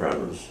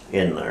girlfriend was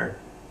in there.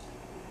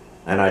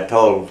 And I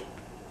told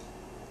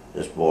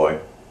this boy,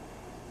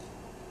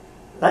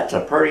 "That's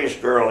the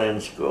prettiest girl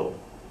in school."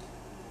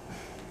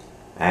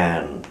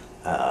 And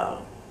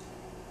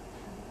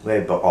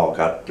they all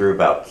got through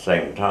about the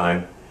same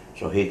time,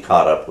 so he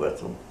caught up with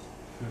them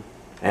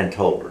and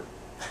told her.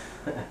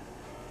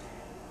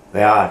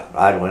 Yeah,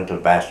 I went to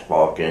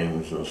basketball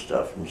games and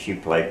stuff, and she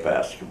played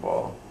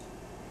basketball.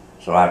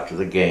 So after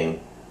the game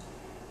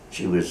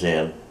she was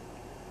in,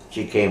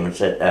 she came and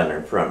sat down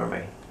in front of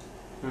me.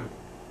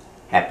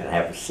 Happened to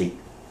have a seat.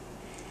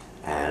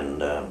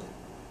 And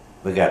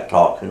we got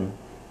talking.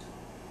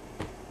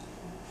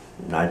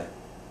 And I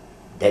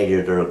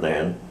dated her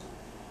then,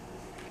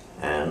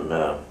 and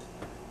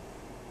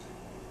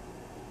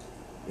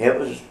it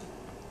was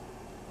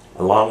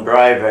a long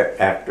drive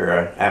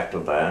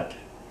after that.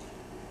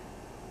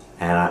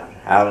 And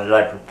how did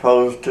I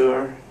propose to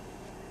her?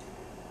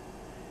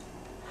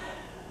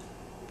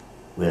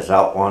 We was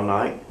out one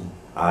night.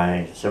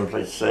 I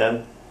simply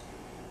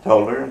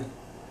told her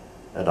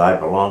that I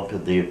belonged to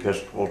the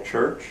Episcopal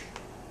Church,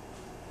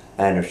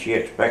 and if she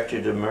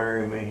expected to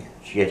marry me,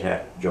 she'd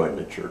have to join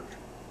the church.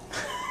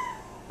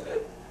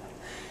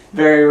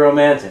 Very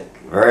romantic.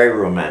 Very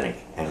romantic,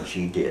 and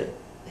she did.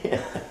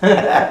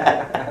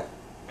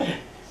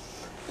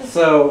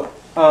 So,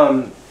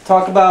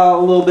 talk about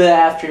a little bit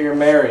after your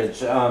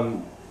marriage.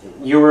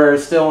 You were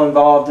still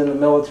involved in the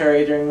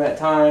military during that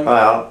time?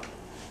 Well,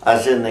 I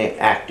was in the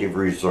active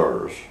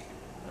reserves,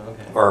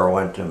 okay. where I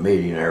went to a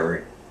meeting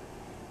every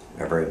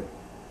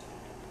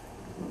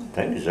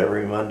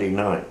Monday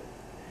night.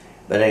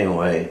 But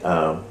anyway,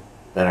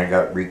 then I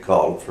got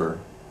recalled for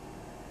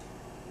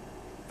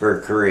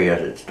Korea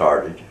had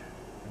started.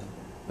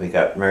 We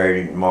got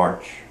married in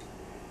March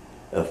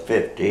of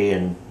 50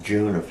 and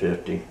June of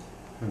 50.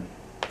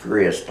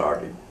 Korea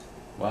started.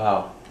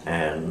 Wow.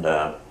 And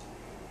I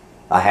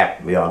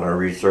happened to be on a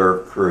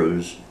reserve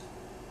cruise.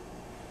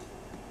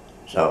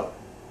 So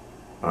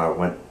when I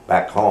went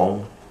back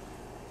home,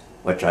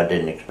 which I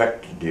didn't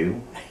expect to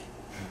do,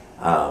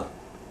 I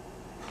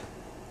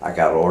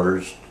got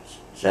orders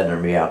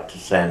sending me out to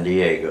San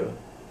Diego.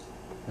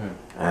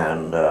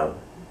 And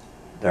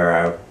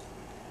there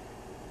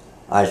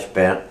I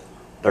spent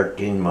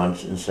 13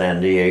 months in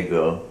San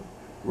Diego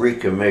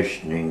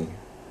recommissioning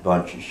a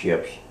bunch of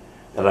ships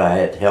that I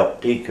had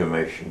helped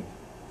decommission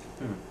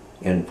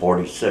in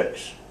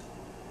 '46.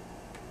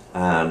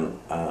 And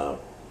our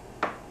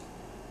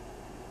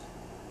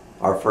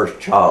first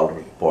child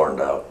was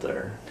born out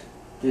there.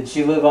 Did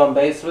she live on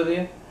base with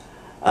you?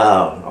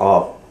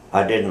 Oh,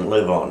 I didn't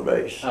live on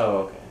base.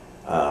 Oh,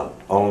 okay.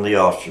 Only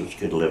officers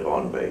could live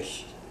on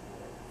base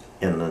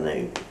in the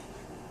Navy.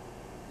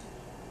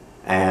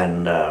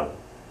 And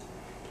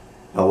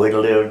we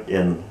lived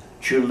in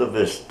Chula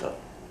Vista,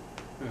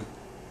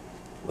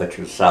 which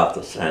was south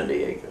of San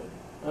Diego.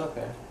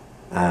 Okay.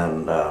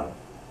 And I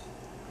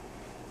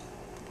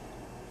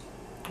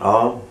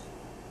don't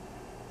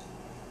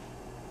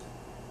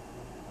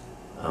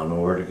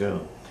know where to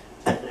go.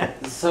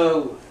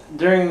 So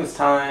during this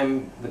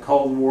time, the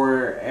Cold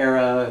War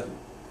era,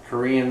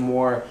 Korean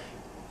War,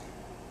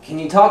 can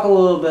you talk a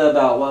little bit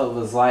about what it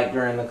was like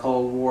during the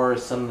Cold War,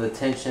 some of the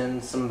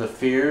tensions, some of the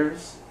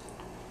fears?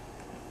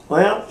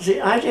 Well, see,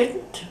 I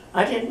didn't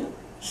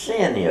see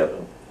any of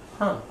them.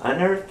 Huh. I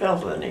never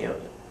felt any of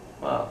it.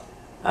 Wow.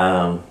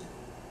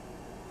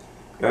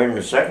 During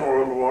the Second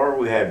World War,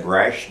 we had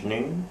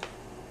rationing,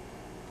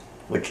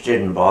 which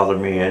didn't bother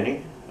me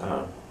any.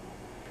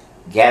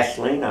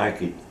 Gasoline, I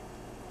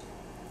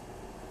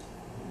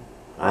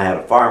had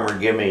a farmer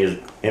give me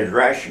his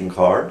ration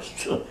cards,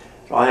 so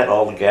I had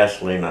all the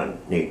gasoline I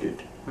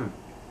needed.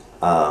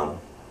 And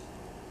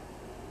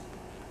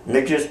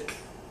there just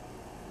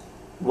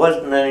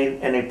wasn't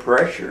any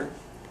pressure.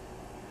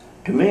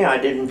 To me, I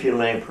didn't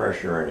feel any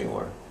pressure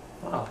anywhere.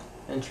 Wow,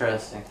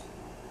 interesting.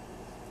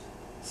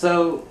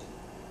 So,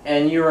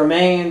 and you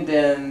remained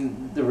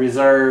in the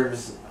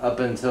reserves up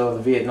until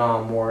the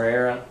Vietnam War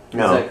era?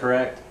 No. Is that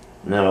correct?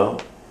 No.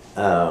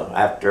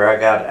 After I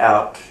got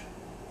out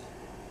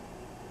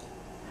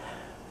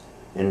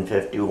in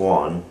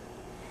 '51,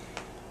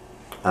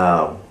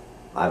 I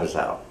was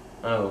out.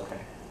 Oh, okay.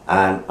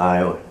 And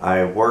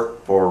I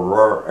worked for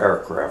Royal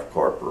Aircraft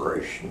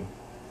Corporation.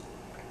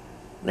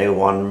 They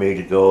wanted me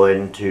to go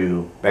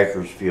into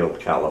Bakersfield,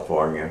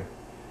 California,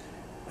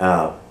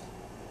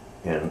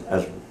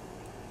 as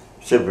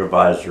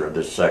supervisor of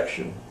this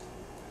section.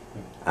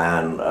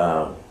 And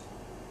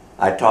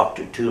I talked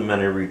to too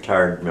many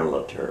retired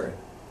military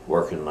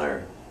working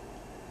there.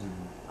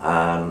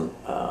 And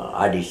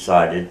I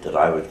decided that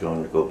I was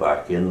going to go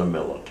back in the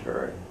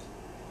military.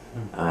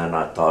 And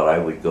I thought I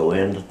would go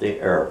into the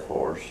Air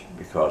Force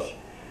because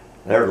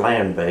they're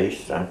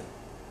land-based. I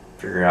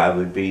figured I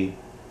would be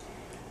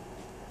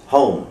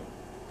home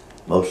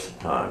most of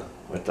the time,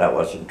 but that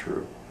wasn't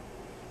true.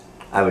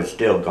 I was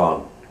still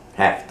gone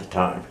half the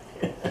time.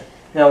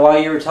 Now,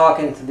 while you were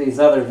talking to these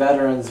other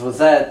veterans, was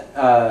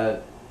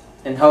that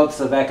in hopes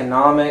of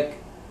economic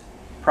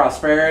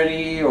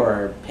prosperity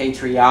or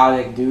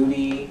patriotic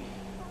duty?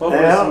 What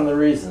were some of the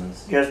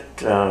reasons?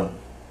 Just, I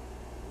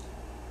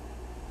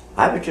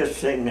was just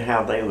seeing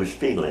how they was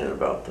feeling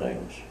about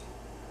things.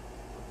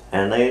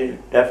 And they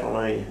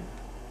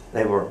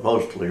were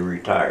mostly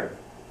retired.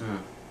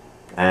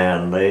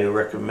 And they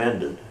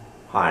recommended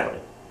highly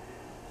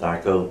that I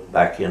go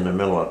back in the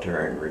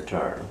military and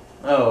retire.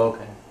 Oh,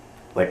 okay.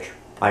 Which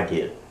I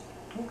did.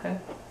 Okay.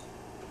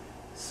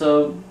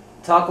 So,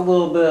 talk a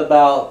little bit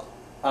about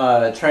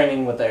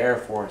training with the Air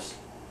Force.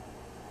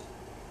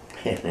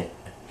 Since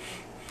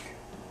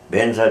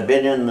I'd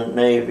been in the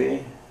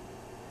Navy,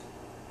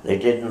 they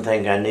didn't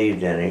think I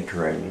needed any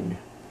training.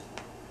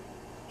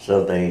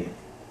 So they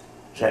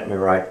sent me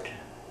right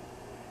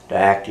to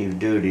active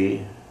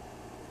duty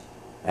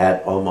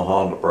at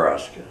Omaha,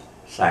 Nebraska,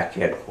 SAC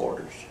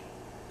headquarters,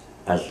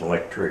 as an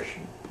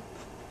electrician.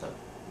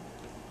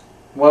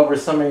 What were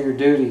some of your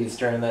duties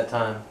during that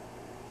time?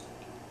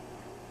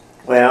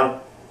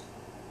 Well,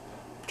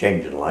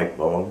 changing light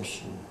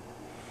bulbs,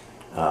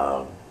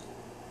 and,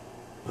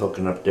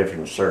 hooking up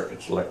different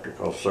circuits,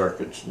 electrical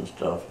circuits and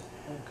stuff,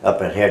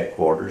 up at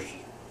headquarters.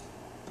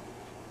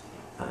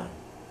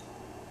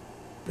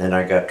 Then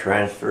I got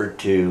transferred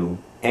to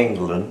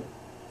England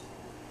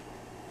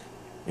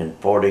in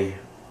 40,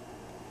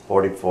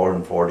 44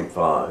 and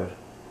 45.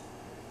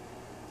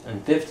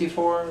 And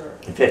 54?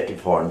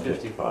 54 and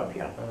 55,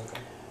 yeah. Okay.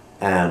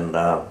 And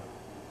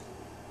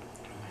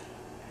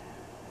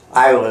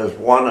I was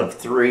one of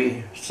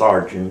 3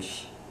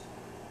 sergeants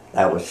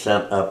that was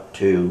sent up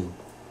to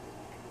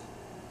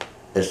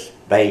this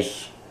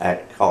base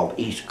called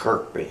East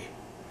Kirkby,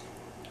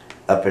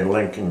 up in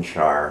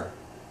Lincolnshire,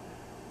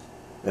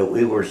 that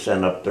we were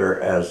sent up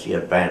there as the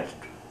advanced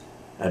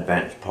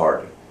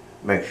party,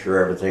 make sure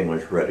everything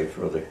was ready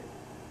for the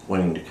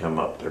wing to come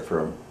up there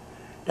from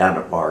down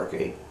at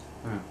Margate,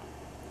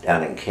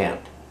 down in Kent.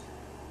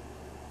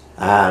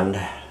 And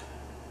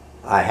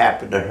I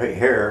happened to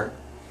hear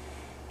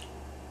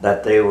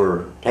that they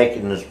were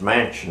taking this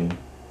mansion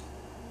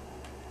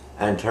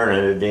and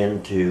turning it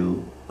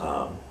into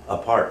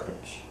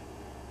apartments.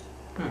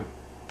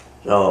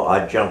 So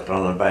I jumped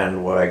on the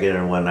bandwagon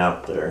and went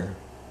out there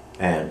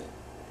and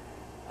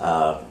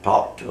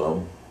talked to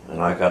them,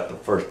 and I got the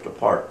first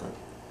apartment,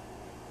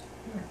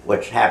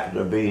 which happened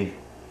to be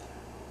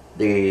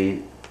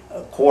the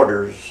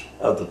quarters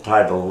of the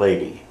title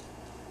lady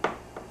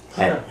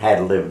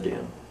had lived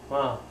in.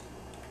 Wow.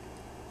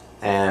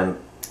 And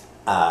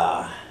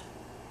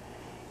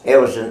it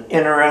was an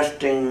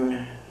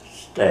interesting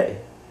stay.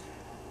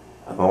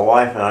 My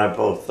wife and I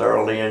both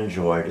thoroughly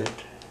enjoyed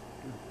it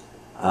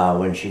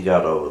when she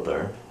got over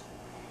there.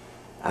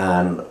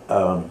 And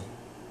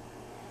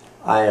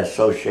I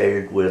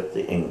associated with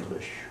the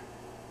English.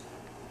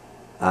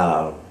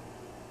 The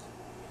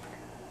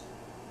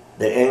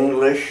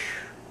English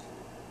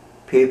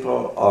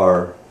people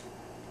are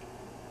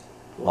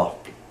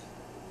lofty.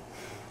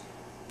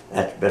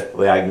 That's the best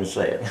way I can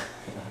say it.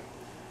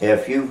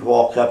 If you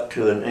walk up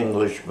to an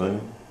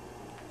Englishman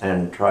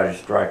and try to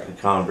strike a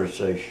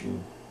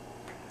conversation,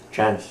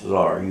 chances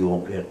are you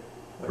won't get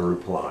a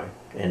reply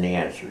to any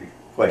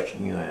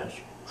question you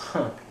ask.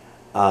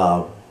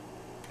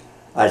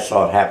 I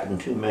saw it happen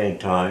too many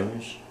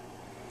times,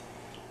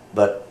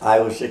 but I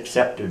was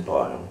accepted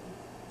by them,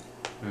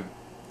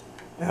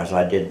 as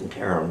I didn't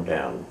tear them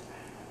down.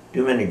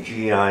 Too many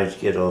GIs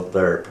get over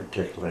there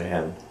particularly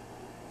and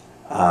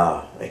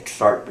they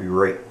start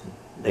berating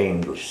the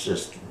English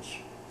systems.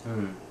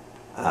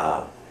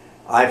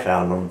 I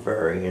found them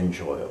very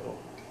enjoyable.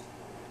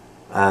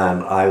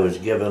 And I was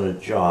given a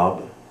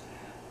job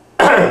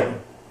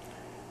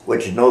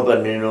which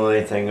nobody knew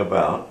anything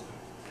about.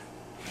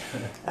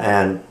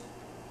 And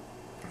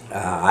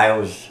I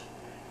was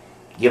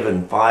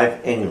given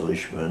 5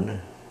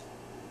 Englishmen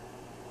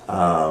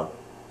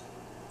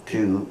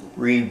to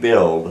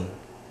rebuild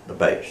the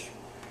base,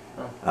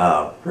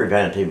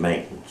 preventive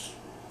maintenance.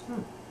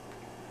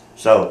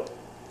 So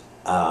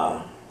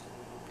I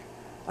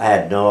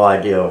had no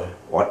idea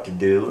what to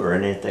do or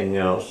anything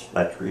else.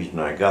 That's the reason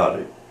I got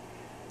it,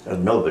 because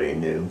nobody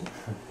knew.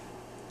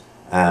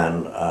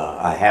 And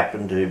I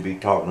happened to be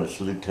talking to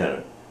this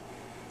lieutenant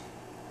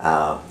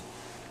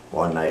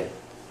one night.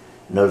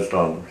 Noticed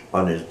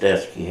on his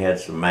desk he had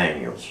some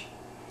manuals.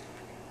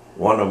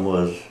 One of them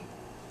was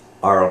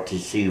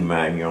ROTC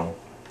manual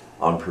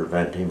on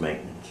preventive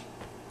maintenance.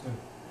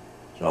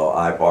 So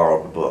I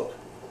borrowed the book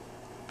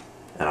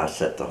and I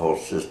set the whole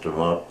system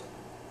up,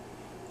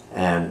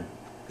 and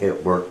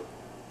it worked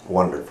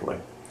wonderfully.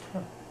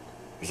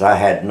 Because I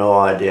had no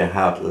idea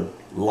how to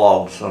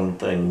log some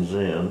things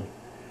in,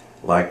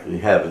 like we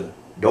have a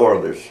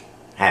door that's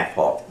half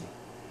off,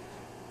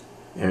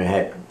 and it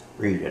had to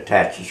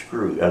reattach the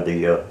screw,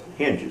 the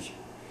hinges.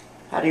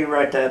 How do you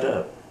write that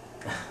up?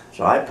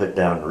 So I put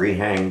down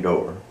rehang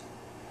door,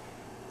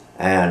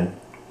 and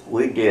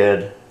we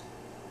did,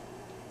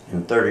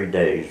 in 30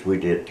 days, we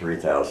did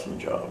 3,000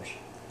 jobs.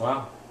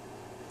 Wow.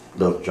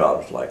 Little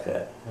jobs like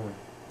that.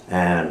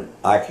 And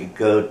I could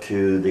go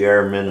to the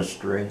Air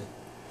Ministry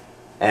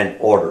and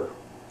order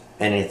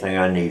anything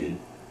I needed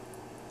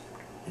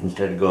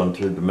instead of going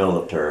through the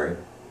military.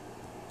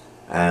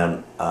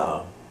 And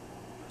I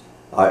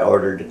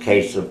ordered a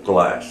case of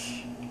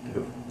glass,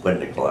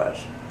 window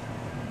glass.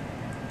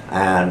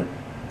 And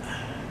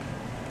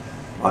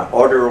my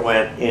order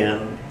went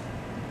in,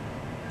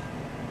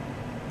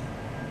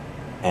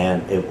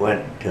 and it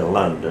went to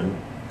London,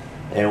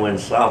 and it went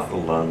south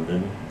of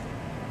London,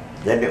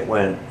 then it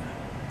went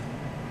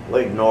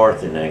way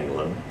north in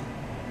England,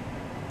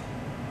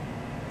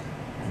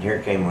 and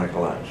here came my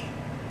glass.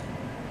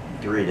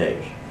 3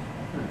 days.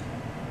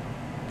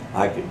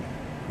 I could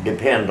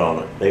depend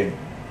on it.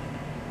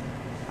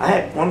 I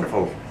had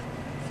wonderful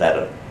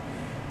setup.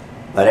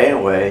 But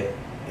anyway,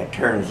 it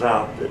turns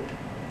out that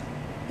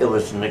it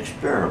was an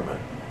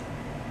experiment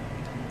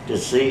to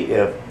see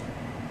if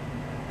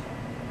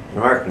an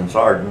American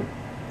sergeant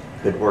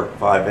could work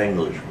 5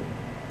 Englishmen.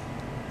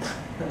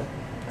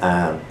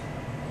 And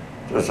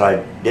because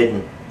I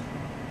didn't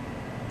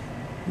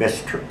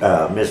mistreat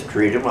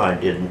them, I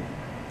didn't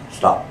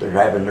stop their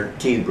having their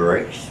tea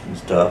breaks and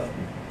stuff.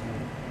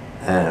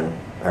 And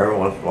every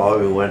once in a while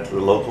we went to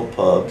the local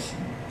pubs.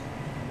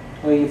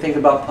 What do you think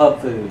about pub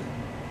food?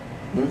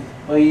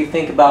 What do you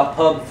think about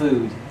pub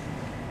food?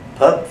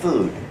 Pub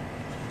food?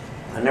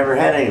 I never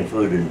had any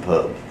food in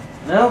pub.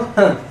 No?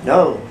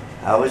 No,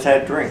 I always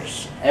had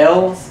drinks.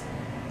 Ales?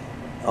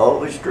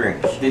 Always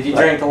drinks. Did you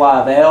drink a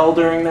lot of ale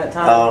during that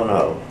time? Oh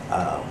no,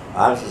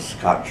 I was a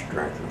Scotch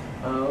drinker.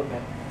 Oh,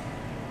 okay.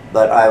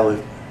 But I was,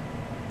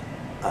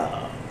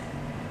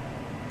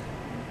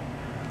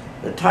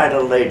 the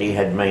title lady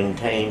had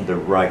maintained the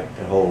right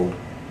to hold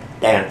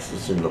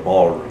dances in the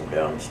ballroom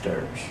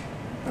downstairs.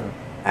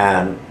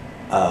 And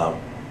I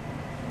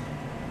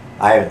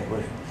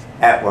was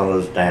at one of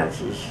those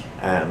dances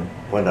and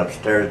went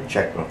upstairs to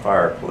check my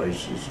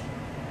fireplaces.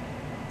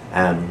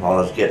 And while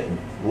I was getting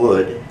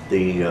wood,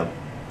 the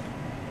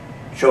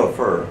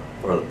chauffeur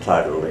for the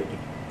title lady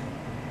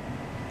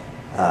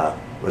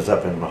was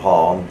up in the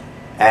hall and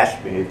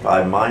asked me if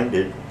I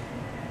minded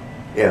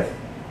if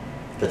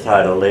the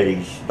title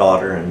lady's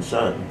daughter and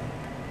son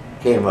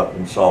came up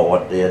and saw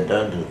what they had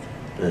done to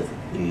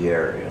the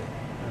area.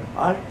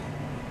 I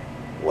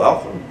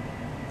welcome.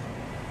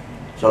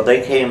 So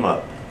they came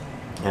up,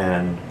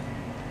 and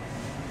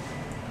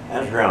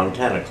that was around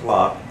 10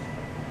 o'clock.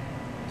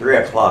 3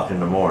 o'clock in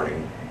the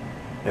morning,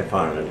 they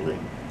finally leave.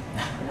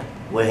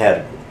 We had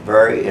a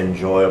very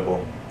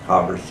enjoyable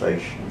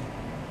conversation.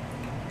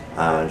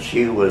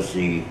 She was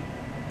the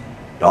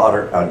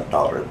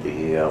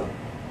the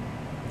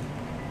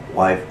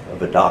wife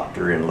of a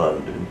doctor in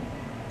London,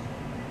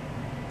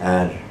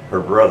 and her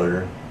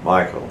brother,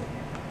 Michael,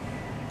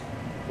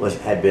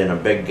 had been a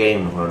big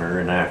game hunter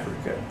in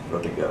Africa for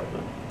the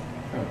government.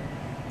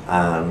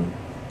 And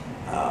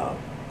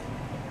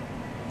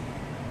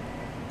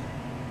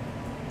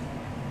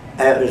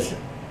it was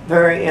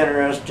very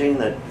interesting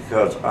that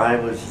because I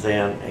was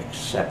then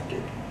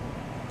accepted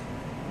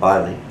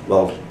by the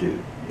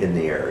well-to-do in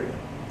the area.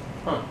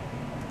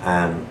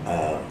 And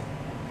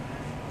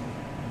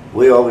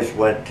we always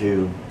went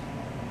to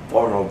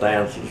formal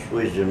dances.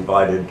 We was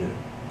invited to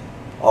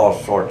all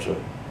sorts of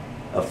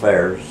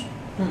affairs,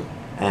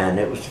 and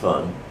it was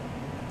fun.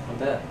 I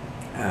bet.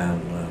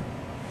 And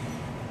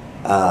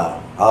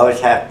I always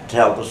have to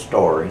tell the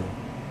story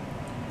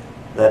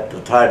that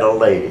the title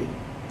lady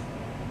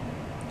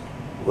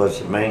was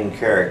the main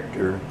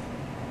character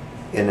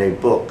in a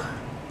book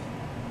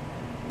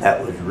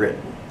that was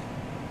written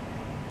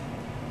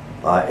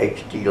by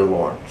H.T.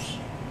 Lawrence.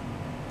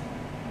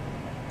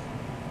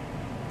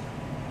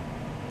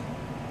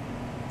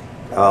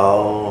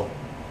 Oh,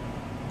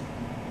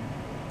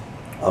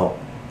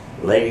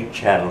 Lady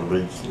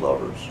Chatterley's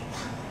Lovers.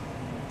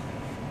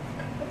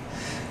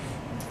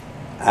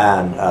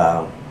 And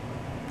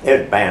it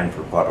was banned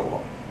for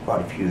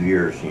quite a few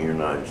years in the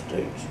United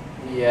States.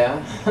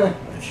 Yeah.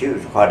 She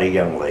was quite a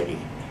young lady.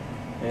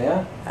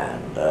 Yeah.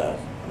 And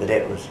but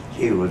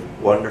she was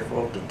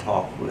wonderful to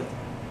talk with.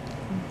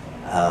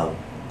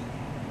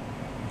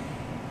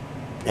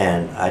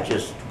 And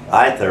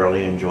I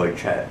thoroughly enjoyed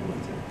chatting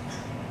with her.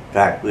 In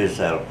fact, we was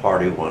at a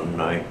party one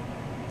night,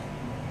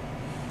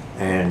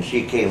 and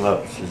she came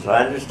up and says,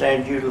 "I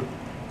understand you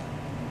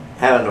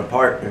have an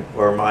apartment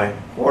where my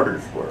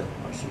quarters were."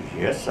 I said,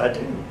 "Yes, I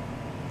do."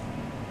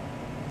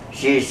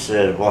 She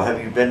said, "Well,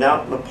 have you been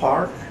out in the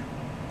park?"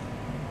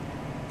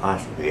 I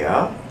said,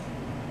 "Yeah."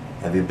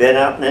 "Have you been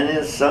out in any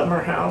of the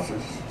summer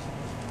houses?"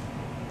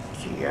 I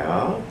said,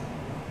 "Yeah."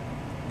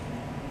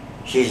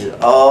 She said,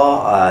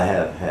 "Oh, I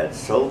have had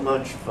so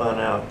much fun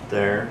out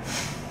there.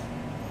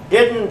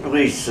 Didn't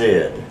we,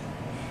 Sid?"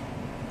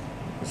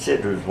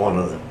 Sid was one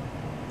of the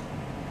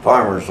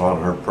farmers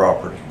on her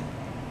property.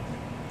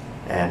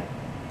 And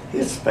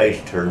his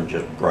face turned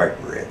just bright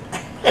red.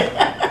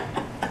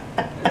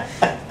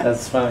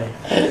 That's funny.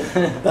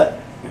 But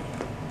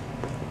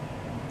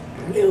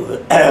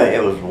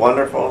it was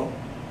wonderful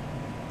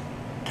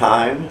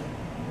time,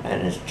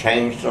 and it's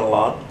changed a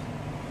lot.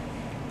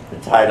 The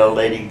title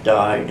lady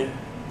died.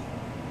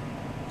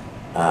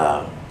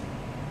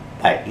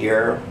 That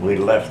year, we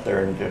left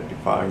there in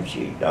 '55, and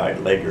she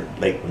died late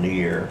in the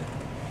year.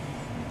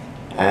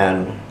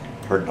 And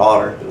her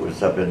daughter, who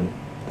was up in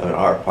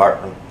our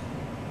apartment,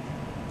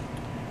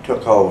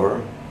 took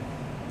over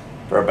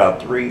for about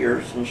 3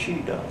 years, and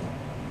she died.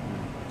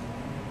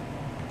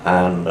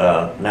 And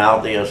now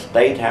the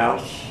estate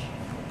house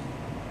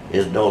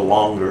is no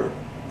longer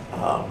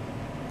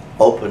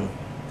open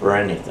for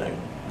anything.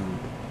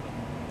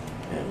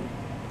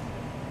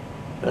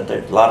 But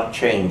there's a lot of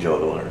change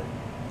over there.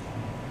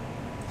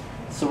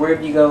 So where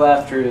did you go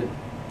after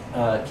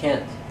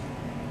Kent?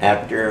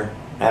 After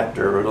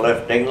we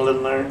left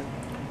England there,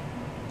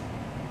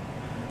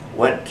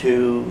 went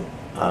to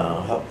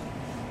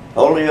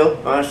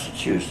Holyoke,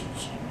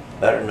 Massachusetts.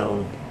 better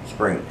known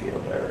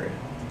Springfield area,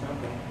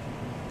 Okay.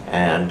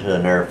 and to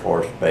an Air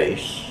Force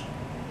base.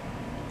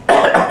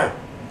 Can't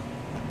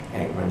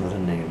remember the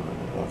name of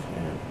it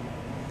offhand.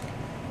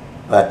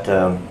 But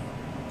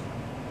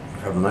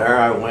from there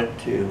I went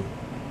to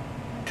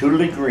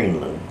Thule,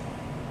 Greenland.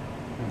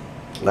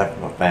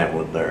 Left my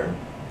family there.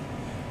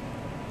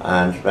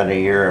 And spent a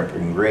year up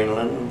in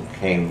Greenland,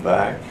 came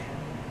back,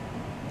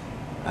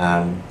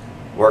 and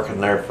working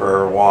there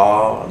for a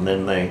while, and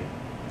then they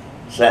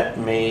sent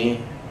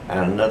me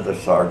and another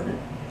sergeant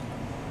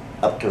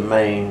up to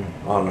Maine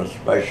on a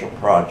special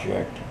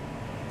project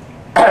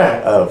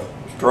of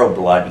strobe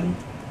lighting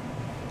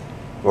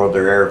for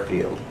their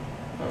airfield.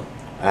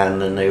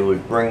 And then they was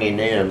bringing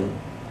in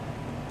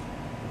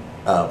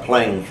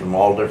planes from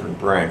all different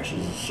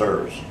branches of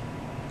service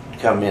to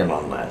come in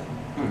on that.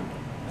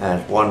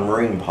 And one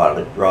Marine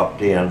pilot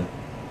dropped in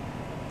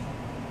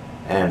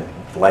and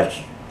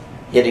flash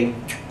hit him.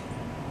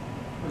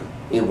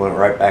 He went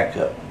right back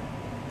up.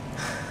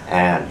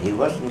 And he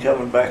wasn't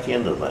coming back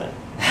into that.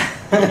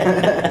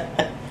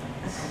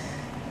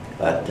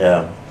 But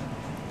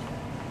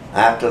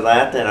after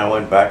that, then I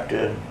went back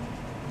to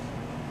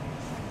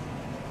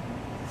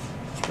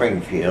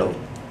Springfield.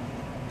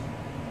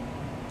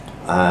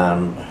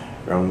 And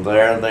from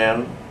there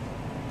then,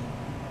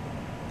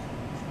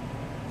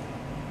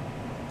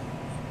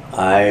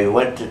 I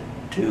went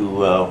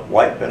to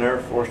White Bend Air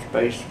Force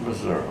Base,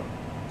 Missouri,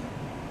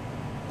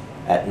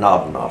 at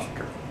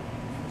Knob-Noster.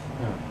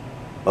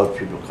 Most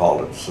people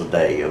call it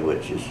Sedalia,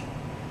 which is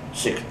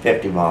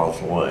 50 miles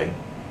away.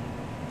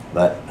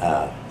 But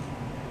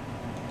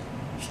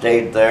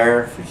stayed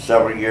there for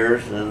several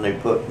years, and then they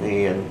put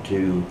me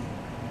into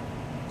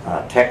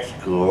tech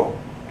school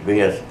to be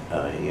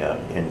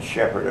in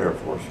Shepherd Air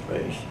Force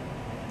Base,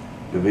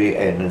 to be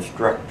an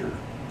instructor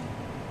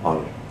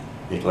on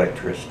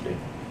electricity.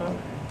 Okay.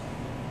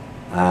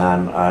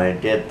 And I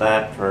did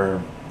that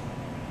for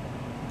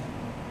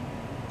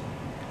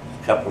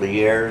a couple of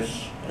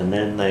years, and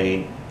then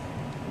they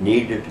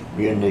needed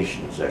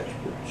munitions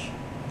experts.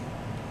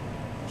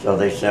 So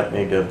they sent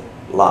me to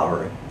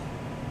Lowry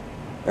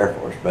Air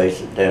Force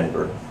Base at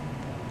Denver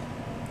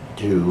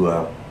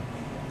to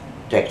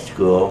tech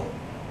school.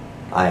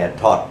 I had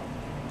taught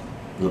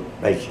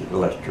basic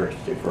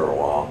electricity for a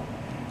while,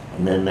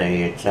 and then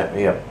they had sent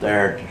me up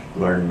there to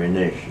learn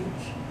munitions.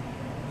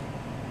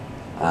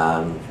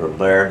 And from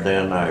there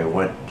then I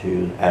went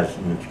to as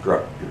an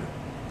instructor.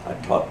 I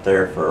taught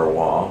there for a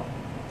while.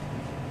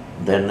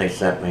 Then they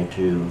sent me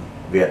to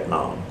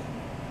Vietnam.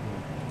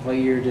 What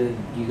year did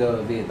you go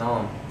to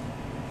Vietnam?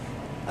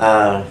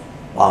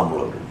 Bomb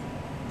loader.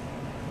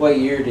 What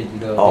year did you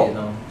go to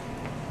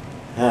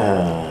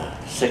Vietnam?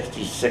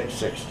 66,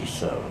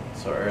 67.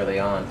 So early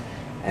on.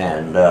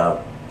 And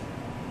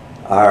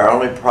our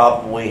only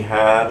problem we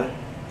had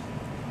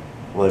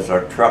was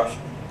our trucks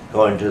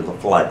going to the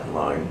flight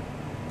line.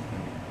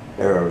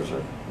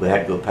 We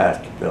had to go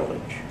past a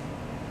village,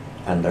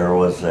 and there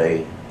was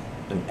an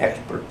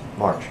expert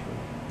marksman.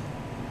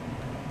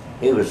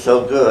 He was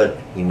so good,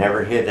 he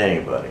never hit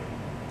anybody,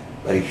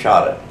 but he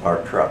shot at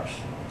our trucks.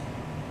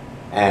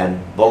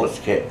 And bullets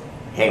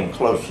came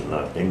close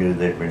enough, they knew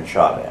they'd been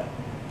shot at.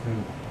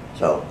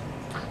 So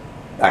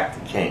back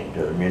they came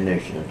to the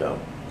munition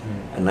dump,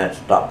 and that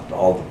stopped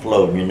all the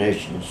flow of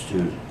munitions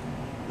to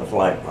the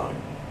flight line.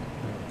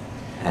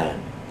 And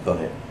go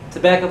ahead. To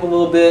back up a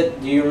little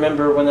bit, do you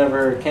remember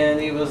whenever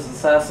Kennedy was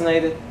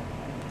assassinated?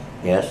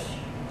 Yes.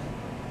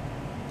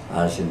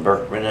 I was in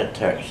Burkburnett,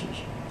 Texas.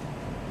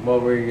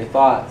 What were your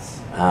thoughts?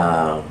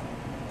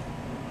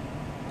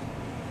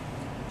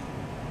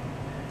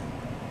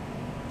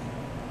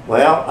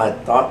 Well, I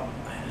thought,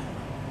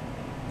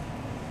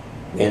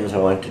 as I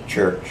went to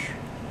church,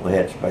 we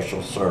had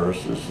special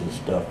services and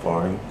stuff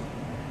for him,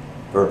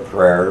 for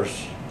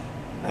prayers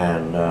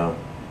and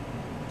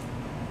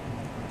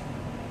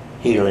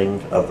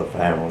healing of the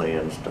family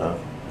and stuff.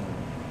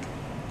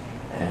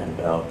 And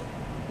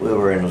we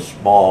were in a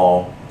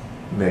small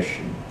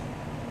mission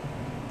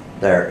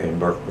there in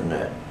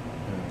Burkburnett,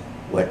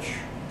 which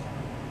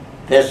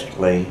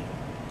physically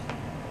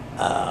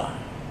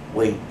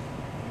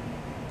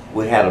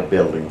we had a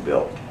building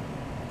built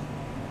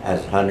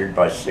as 100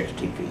 by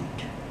 60 feet.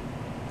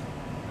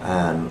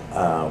 And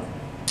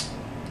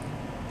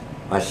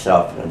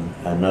myself and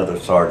another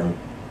sergeant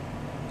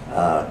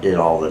did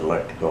all the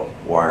electrical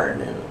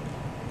wiring in it.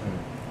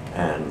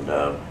 And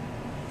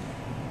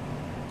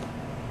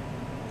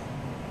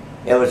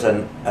it was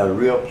a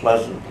real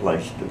pleasant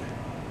place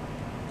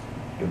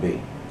to be.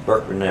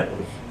 Burkburnett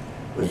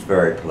was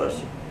very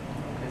pleasant.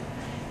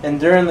 And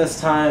during this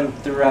time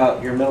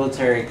throughout your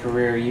military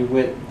career, you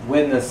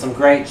witnessed some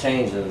great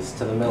changes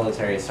to the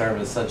military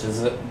service, such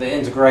as the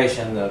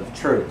integration of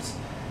troops.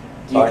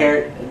 Do you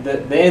care,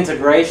 the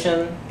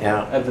integration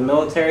of the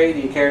military, do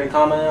you care to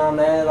comment on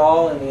that at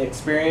all, and the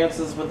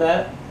experiences with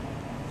that?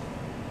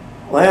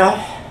 Well,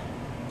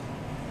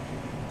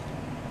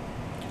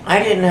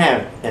 I didn't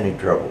have any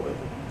trouble with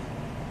it,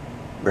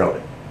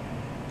 really.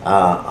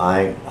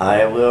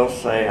 I will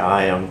say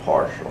I am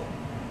partial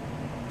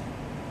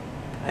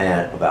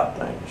and about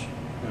things.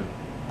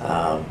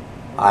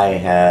 I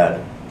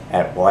had,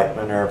 at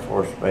Whiteman Air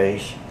Force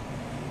Base,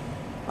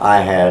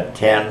 I had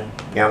 10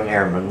 young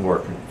airmen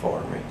working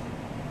for me.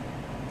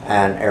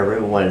 And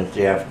every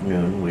Wednesday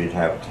afternoon we'd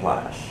have a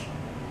class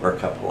for a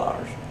couple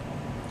hours.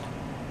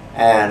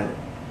 And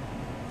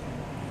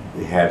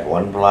we had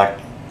one black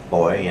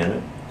boy in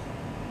it.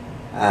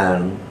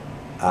 And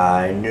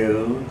I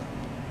knew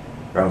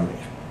from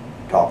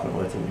talking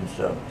with him and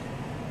stuff,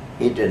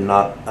 he did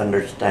not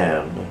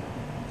understand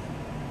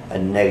a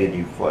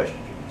negative question.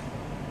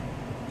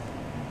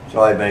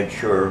 So I made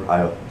sure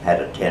I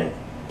had a 10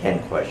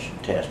 question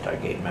test I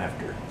gave him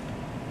after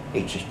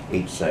each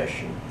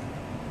session.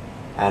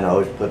 And I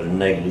always put a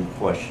negative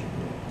question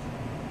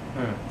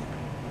in,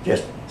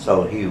 just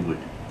so he would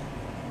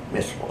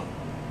miss one.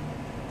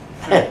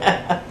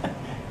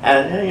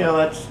 And you know,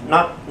 that's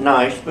not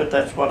nice, but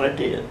that's what I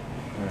did.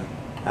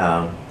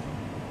 I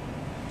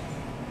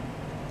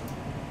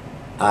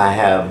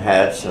have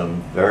had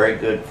some very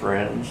good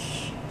friends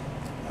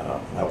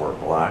that were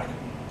black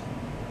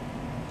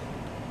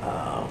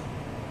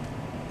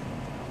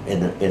in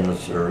the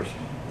service,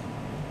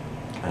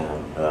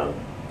 and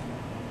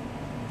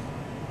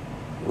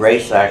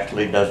race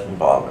actually doesn't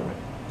bother me.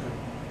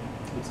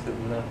 That's good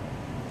to know.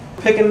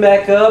 Picking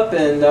back up,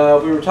 and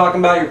we were talking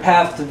about your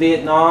path to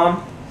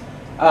Vietnam.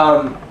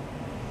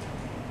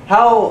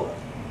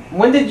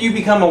 When did you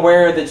become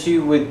aware that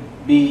you would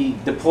be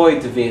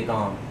deployed to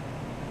Vietnam?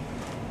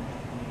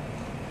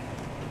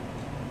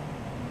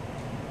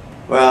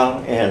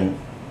 Well, in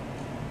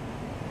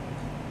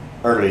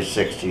early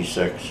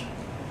 '66.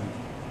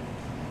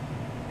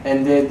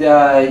 And did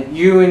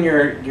you and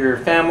your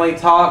family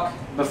talk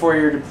before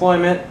your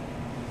deployment?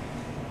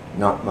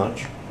 Not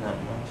much. Not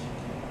much.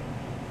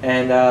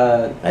 And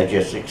I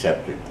just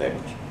accepted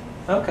things.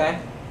 okay.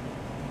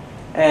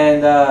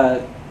 And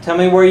tell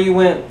me where you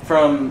went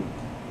from.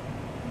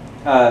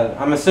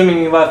 I'm assuming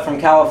you left from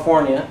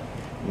California.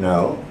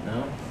 No.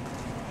 No.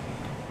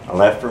 I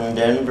left from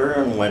Denver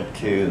and went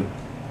to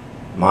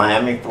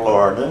Miami,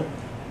 Florida,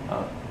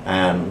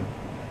 and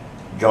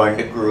joined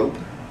a group.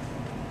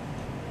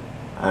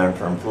 And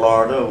from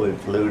Florida, we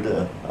flew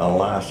to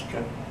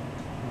Alaska,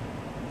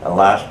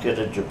 Alaska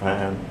to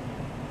Japan,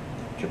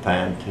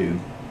 Japan to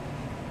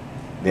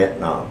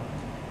Vietnam.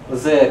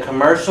 Was it a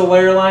commercial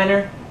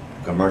airliner?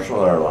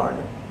 Commercial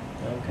airliner.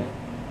 Okay.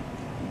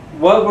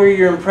 What were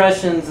your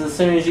impressions as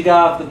soon as you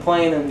got off the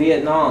plane in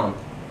Vietnam?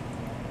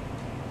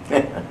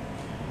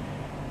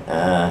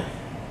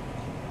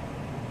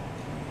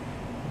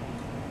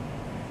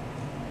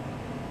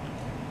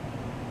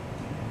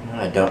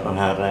 I don't know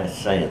how to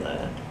say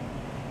that.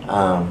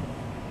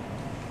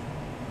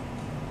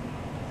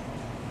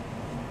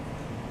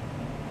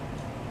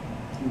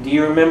 Do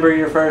you remember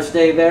your first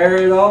day there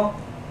at all?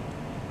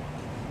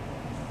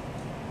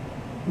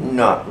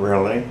 Not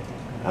really.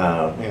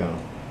 You know,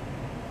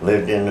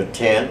 lived in a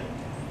tent,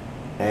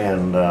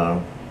 and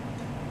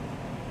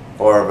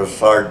 4 of us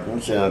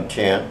sergeants in a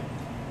tent,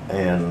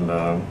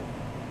 and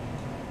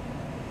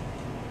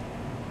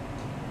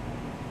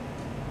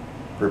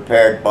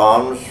prepared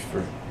bombs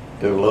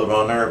to load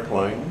on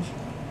airplanes.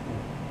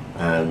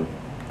 And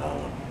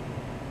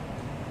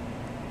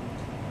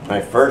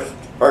my first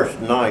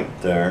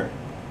night there,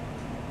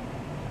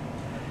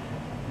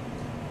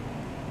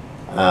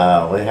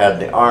 we had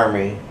the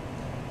Army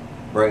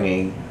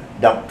bringing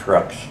dump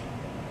trucks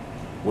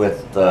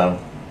with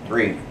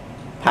 3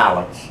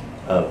 pallets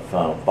of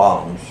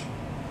bombs,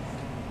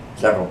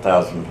 several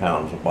thousand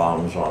pounds of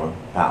bombs on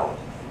a pallet,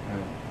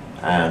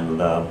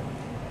 and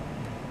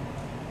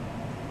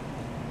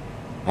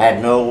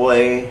had no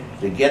way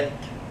to get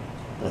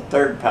the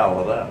 3rd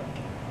pallet out.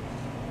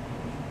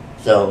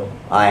 So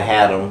I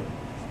had them,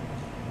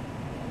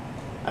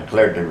 I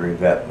cleared the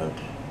revetment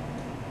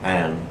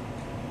and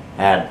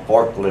had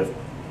forklift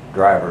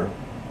driver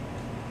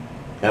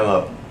come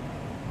up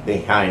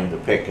behind the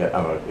pickup,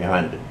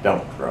 behind the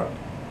dump truck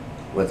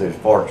with his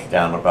forks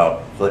down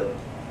about a foot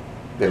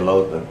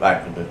below the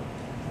back of the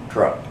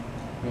truck,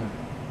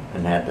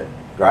 and had the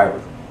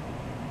driver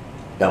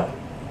dump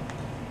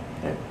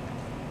it and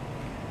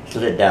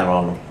slid down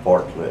on the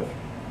forklift.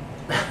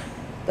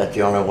 That's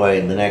the only way.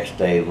 The next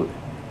day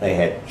they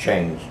had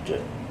changed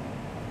it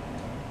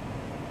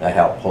to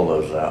help pull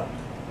those out.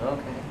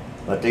 Okay.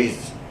 But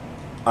these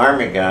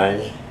Army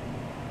guys,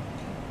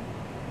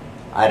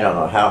 I don't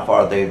know how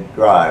far they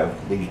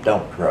drive these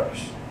dump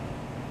trucks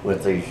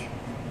with these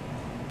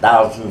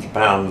thousands of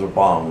pounds of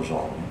bombs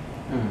on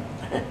them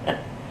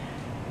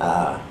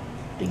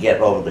to get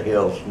over the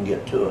hills and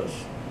get to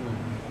us.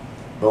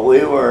 But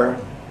we were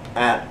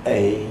at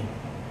a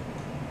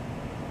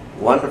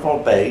wonderful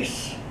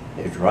base.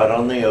 It's right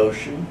on the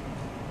ocean,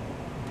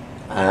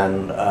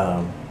 and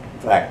in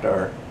fact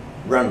our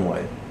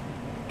runway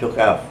took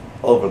off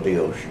over the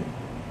ocean.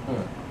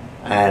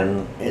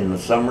 And in the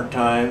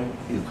summertime,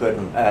 you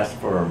couldn't ask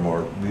for a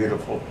more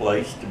beautiful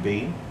place to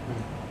be.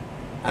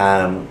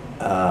 And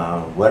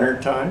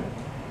wintertime,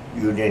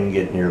 you didn't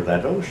get near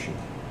that ocean.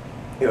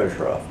 It was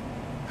rough.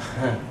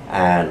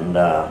 And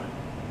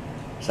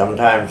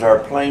Sometimes our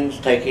planes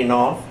taking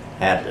off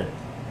had to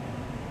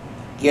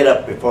get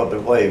up before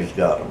the waves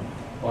got them.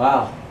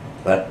 Wow.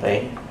 But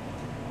it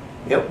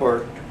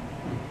worked.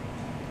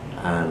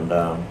 And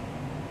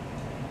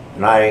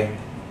when I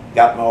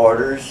got my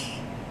orders,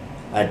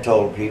 I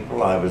told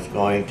people I was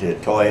going to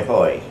Toi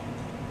Hoi.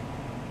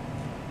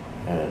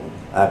 And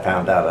I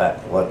found out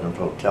that wasn't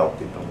supposed to tell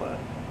people that.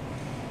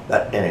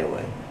 But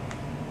anyway,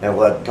 it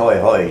was Toi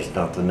Hoi is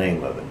not the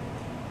name of it.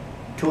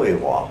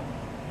 Tuiwa.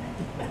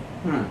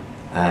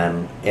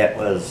 And it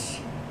was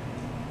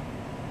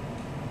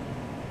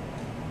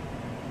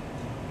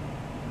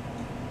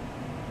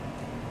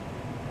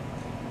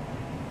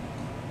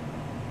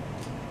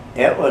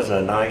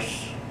a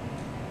nice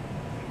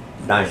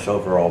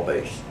overall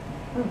base.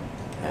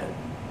 And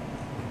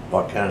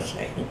what can I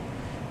say?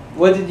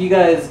 What did you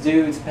guys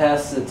do to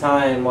pass the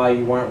time while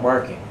you weren't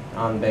working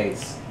on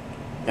base?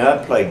 Now, I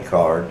played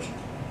cards.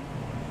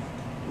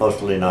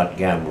 Mostly not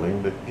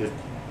gambling, but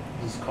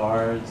Just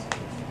cards.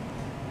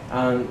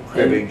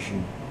 cribbage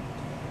and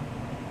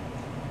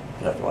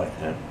stuff like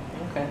that.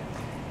 Okay.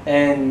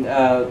 And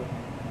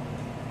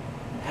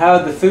how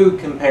did the food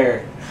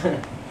compare?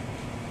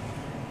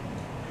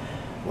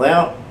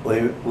 Well,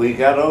 we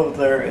got over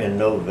there in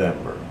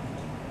November,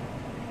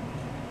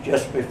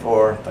 just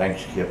before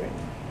Thanksgiving.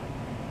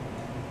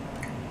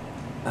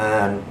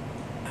 And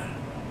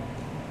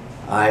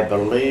I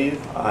believe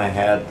I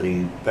had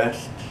the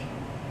best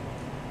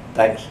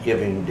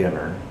Thanksgiving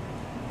dinner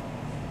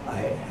I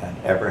had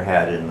ever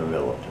had in the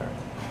military.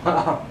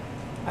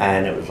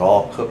 And it was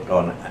all cooked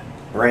on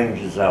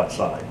ranges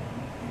outside.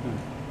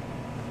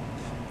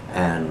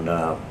 And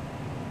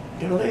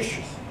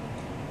delicious.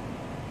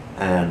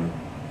 And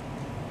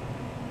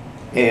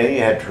yeah, you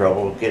had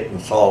trouble getting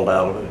salt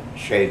out of a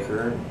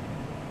shaker.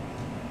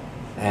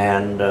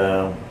 And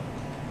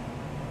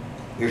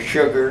your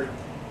sugar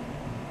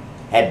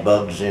had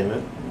bugs in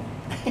it.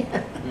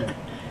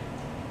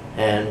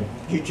 And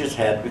you just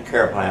had to be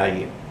careful how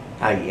you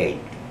ate.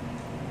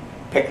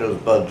 Pick those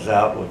bugs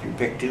out. Well, if you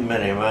picked too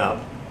many of them out,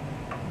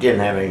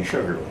 didn't have any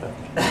sugar left.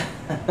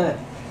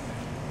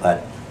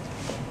 But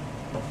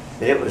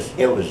it was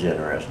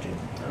interesting.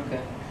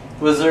 Okay.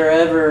 Was there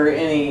ever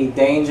any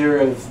danger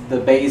of the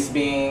base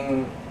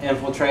being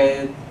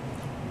infiltrated?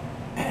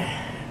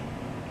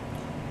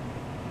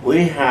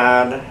 We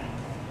had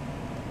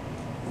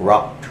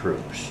ROK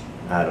troops.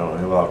 I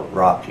don't know what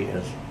ROK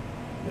is.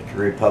 It's the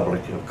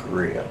Republic of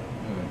Korea.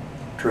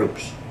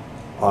 Troops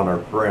on our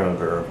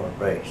perimeter of our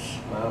base.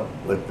 Wow.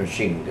 With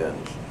machine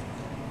guns.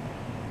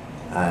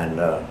 And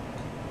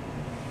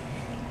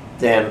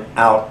then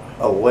out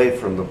away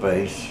from the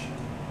base,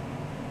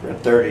 for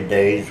 30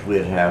 days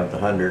we'd have the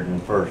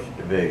 101st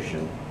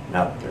Division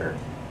out there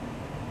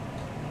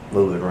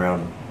moving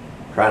around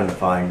trying to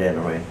find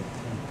enemy.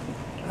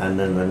 And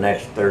then the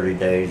next 30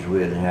 days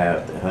we'd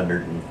have the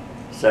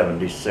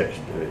 176th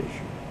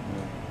Division.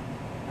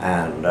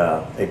 And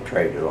they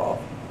traded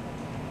off.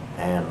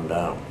 And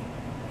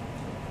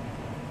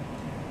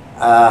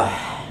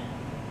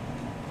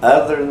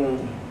other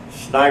than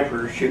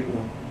snipers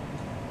shooting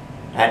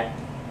at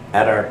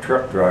our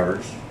truck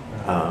drivers,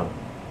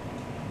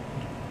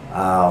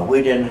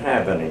 we didn't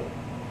have any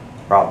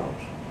problems.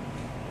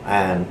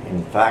 And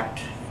in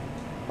fact,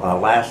 my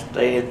last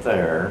day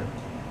there,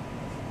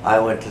 I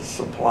went to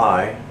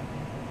supply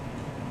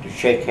to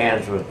shake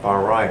hands with my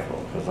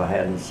rifle because I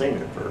hadn't seen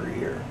it for a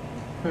year.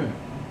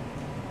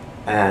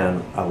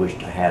 And I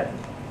wished I hadn't.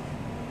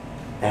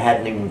 I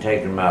hadn't even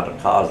taken them out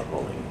of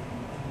Cosmoline.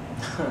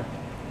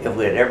 If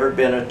we had ever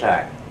been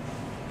attacked,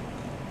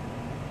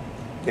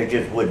 it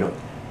just wouldn't have,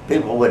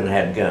 people wouldn't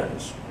have had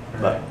guns,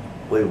 but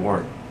we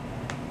weren't.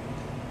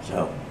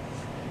 So.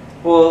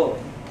 Well,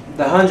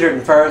 the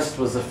 101st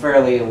was a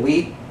fairly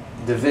elite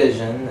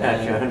division.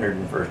 That's the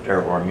 101st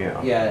Airborne,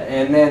 yeah. Yeah,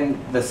 and then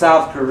the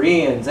South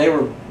Koreans, they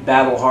were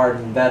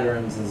battle-hardened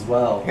veterans as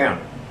well. Yeah.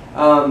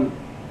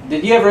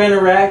 Did you ever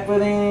interact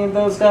with any of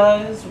those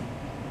guys?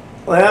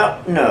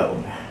 Well,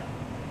 no.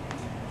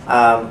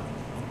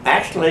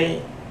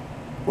 Actually,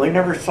 we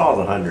never saw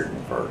the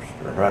 101st or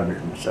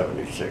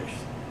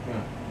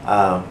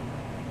 176th.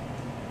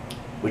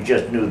 We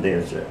just knew they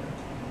was there.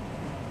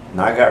 And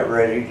I got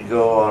ready to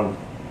go on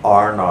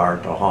R&R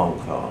to Hong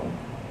Kong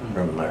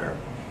from there.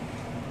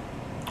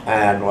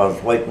 And I was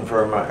waiting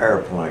for my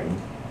airplane.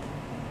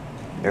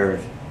 There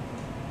was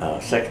a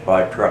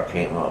 6x truck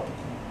came up.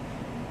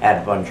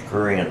 Had a bunch of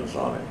Koreans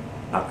on it.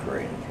 Not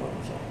Koreans, what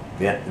was it?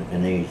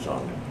 Vietnamese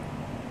on it.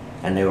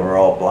 And they were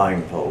all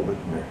blindfolded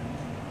and their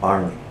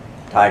arms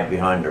tied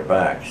behind their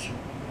backs.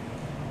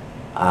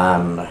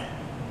 And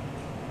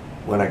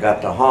when I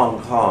got to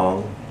Hong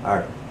Kong,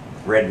 I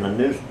read in the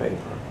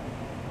newspaper,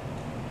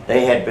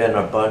 they had been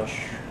a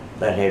bunch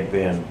that had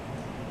been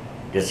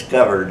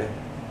discovered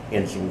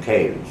in some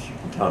caves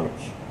and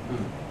tunnels.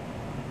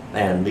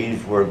 And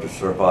these were the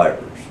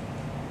survivors.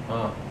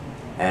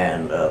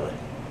 And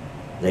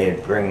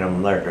they'd bring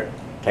them there to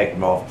take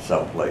them off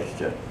someplace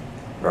to,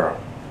 or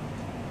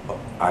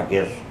I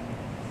guess,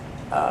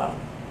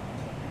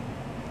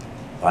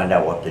 find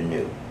out what they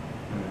knew.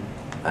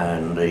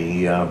 And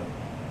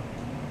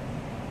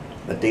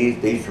but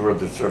these were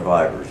the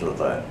survivors of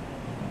that.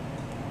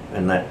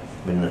 And that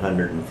been the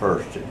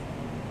 101st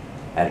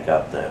had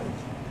got them.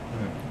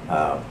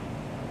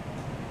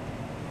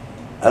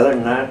 Other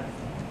than that,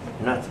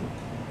 nothing.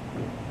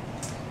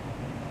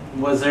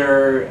 Was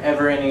there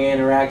ever any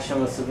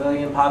interaction with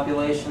civilian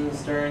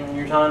populations during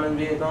your time in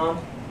Vietnam?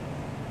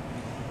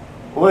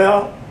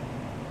 Well,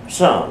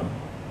 some.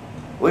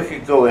 We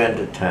could go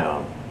into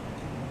town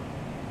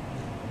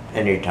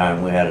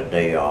anytime we had a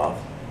day off.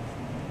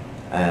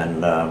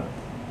 And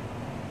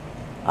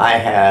I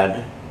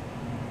had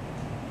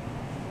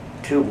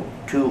two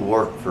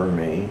work for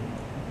me.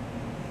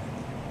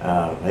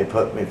 They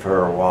put me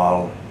for a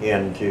while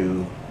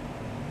into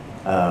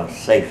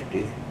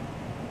safety.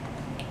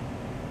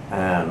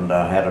 And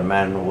I had a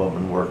man and a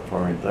woman work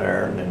for me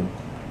there, and then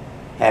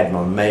had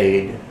my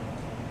maid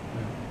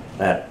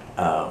that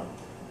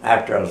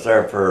after I was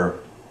there for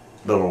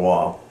a little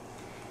while,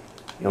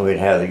 you know, we'd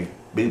have these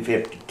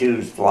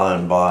B-52s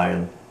flying by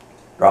and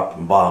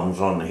dropping bombs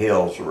on the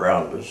hills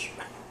around us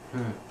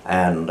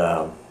and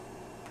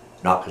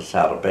knock us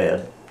out of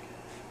bed.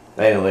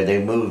 Anyway,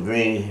 they moved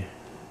me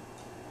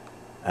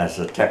as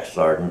a tech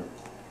sergeant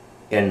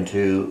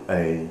into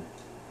a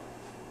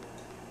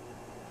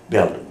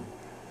building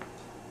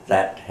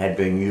that had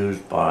been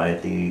used by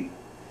the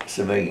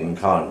civilian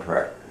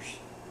contractors.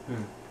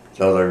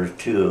 So there was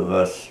two of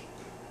us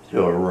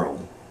to a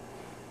room,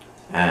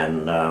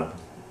 and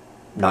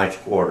nice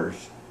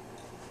quarters,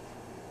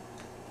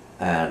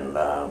 and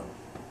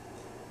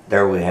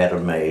there we had a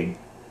maid.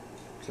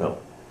 So.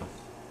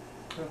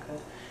 Okay.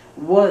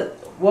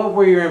 What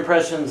were your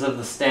impressions of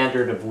the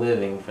standard of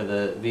living for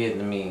the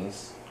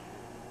Vietnamese?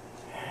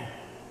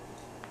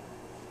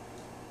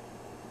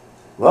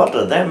 Well,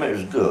 to them it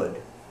was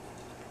good,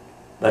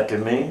 but to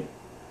me,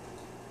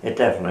 it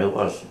definitely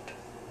wasn't.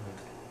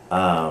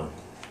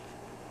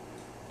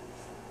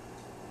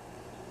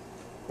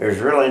 There's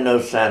really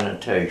no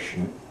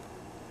sanitation.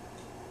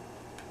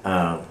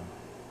 Their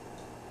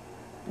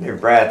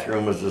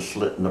bathroom was a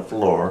slit in the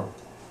floor,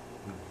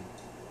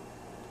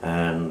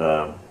 and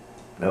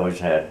they always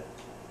had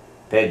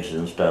pigs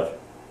and stuff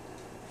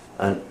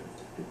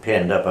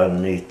pinned up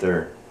underneath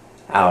their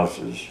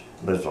houses,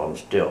 lives on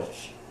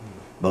stilts,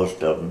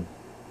 most of them.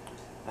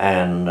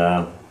 And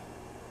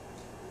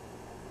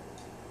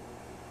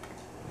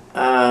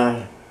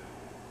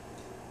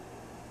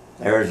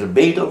there was a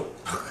beetle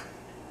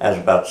that was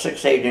about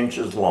 6-8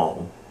 inches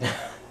long.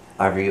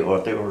 I forget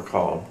what they were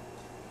called.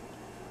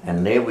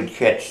 And they would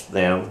catch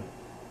them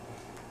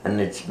and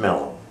they'd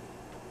smell them.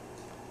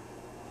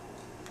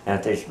 And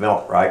if they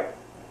smelt right,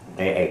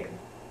 they ate them.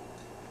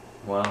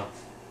 Wow.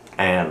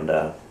 And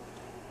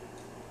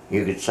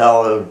you could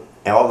sell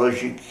all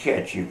those you could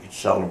catch, you could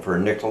sell them for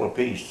 $0.05 a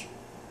piece.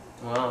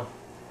 Wow.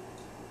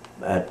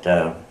 But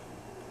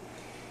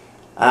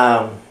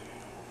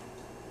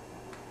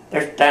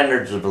their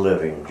standards of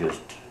living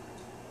just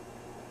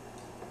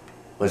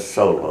was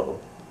so low.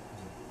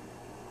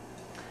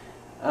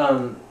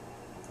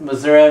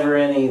 Was there ever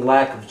any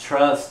lack of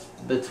trust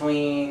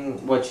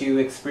between what you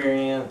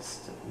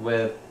experienced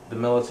with the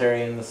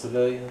military and the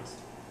civilians?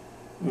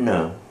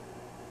 No.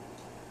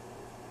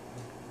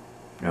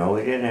 No,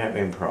 we didn't have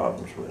any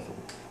problems with them.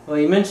 Well,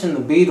 you mentioned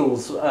the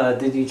beetles.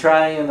 Did you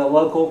try any of the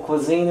local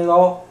cuisine at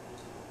all?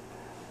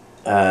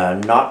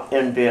 Not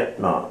in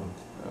Vietnam.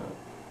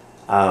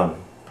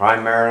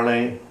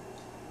 Primarily,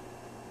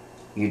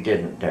 you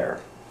didn't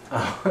dare.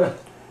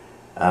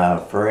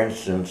 For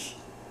instance,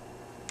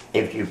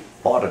 if you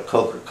bought a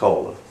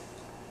Coca-Cola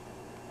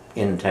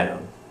in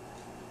town,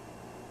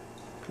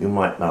 you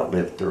might not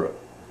live through it.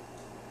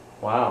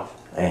 Wow.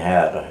 They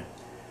had a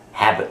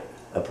habit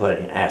of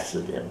putting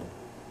acid in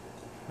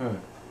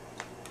them.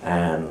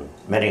 And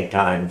many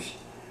times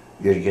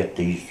you'd get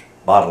these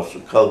bottles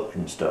of Coke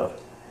and stuff,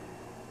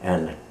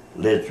 and the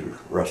lids were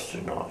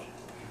rusting off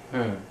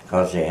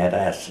because they had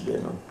acid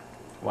in them.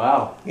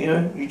 Wow. You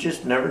know, you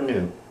just never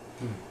knew.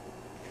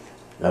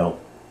 So,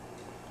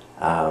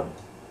 I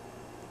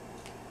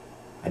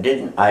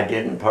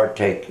didn't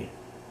partake.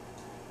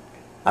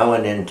 I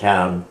went in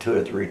town 2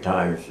 or 3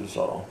 times is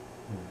all.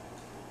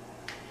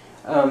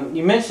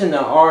 You mentioned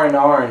the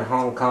R&R in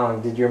Hong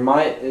Kong. Did your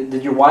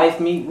wife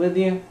meet with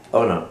you?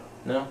 Oh no.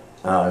 No?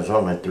 It was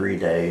only 3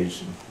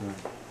 days,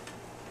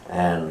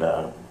 and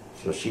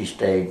so she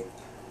stayed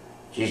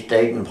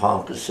in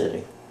Ponca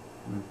City.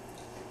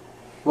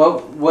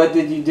 What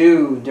did you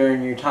do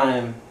during your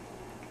time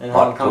in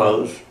Hong Kong?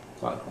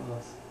 Bought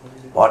clothes.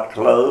 Bought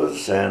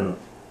clothes, and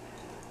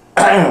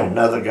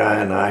another guy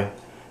and I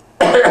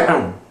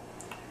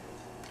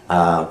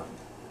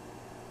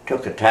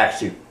took a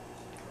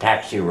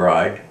taxi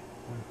ride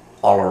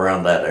all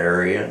around that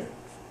area.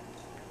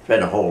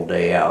 Spent a whole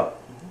day out,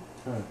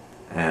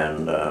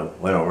 and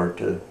went over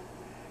to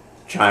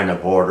China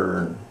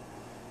border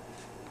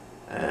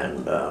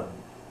and the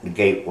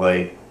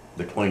gateway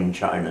between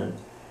China and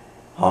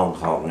Hong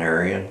Kong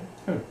area,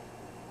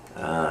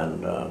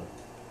 and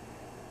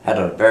had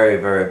a very,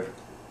 very,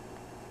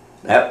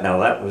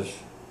 that was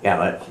Yeah,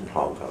 that's in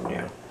Hong Kong,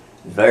 yeah.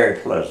 Very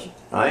pleasant.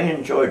 I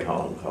enjoyed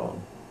Hong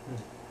Kong.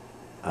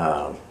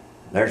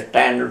 Their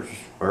standards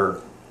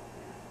were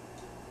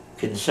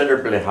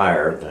considerably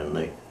higher than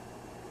the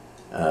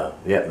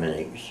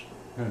Vietnamese.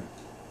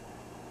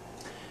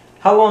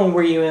 How long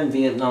were you in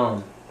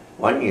Vietnam?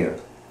 1 year.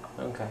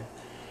 Okay.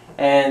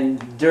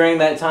 And during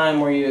that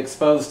time, were you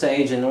exposed to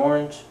Agent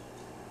Orange?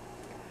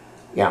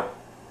 Yeah.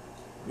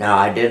 Now,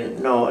 I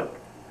didn't know it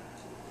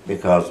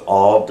because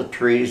all the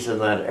trees in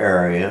that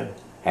area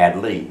had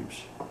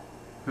leaves.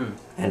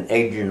 And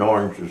Agent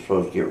Orange was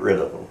supposed to get rid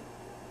of them.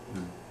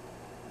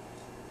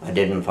 I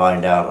didn't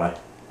find out I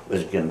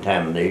was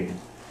contaminated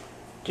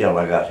till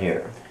I got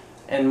here.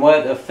 And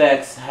what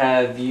effects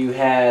have you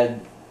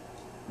had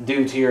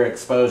due to your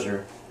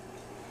exposure?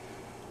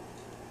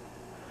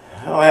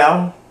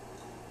 Well,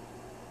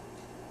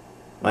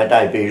 my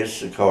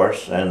diabetes, of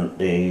course, and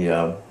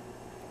the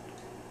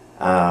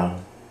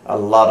a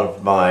lot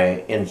of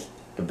my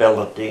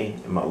instability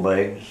in my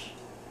legs,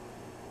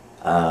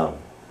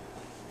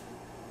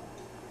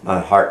 my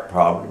heart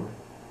problem.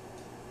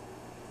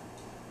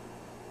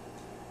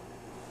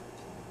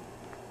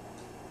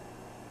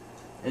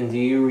 And do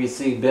you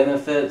receive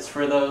benefits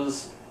for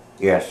those?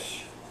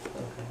 Yes.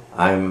 Okay.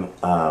 I'm,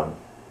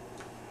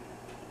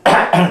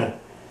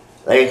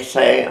 they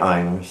say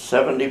I'm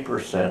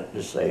 70%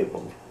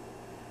 disabled,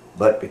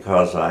 but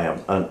because I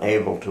am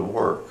unable to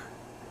work,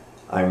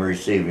 I'm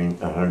receiving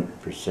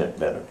 100%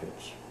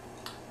 benefits.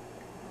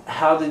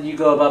 How did you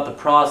go about the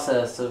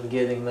process of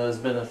getting those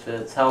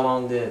benefits? How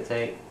long did it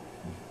take?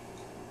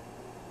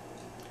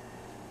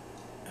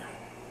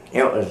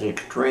 It was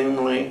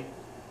extremely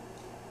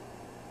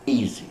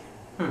easy.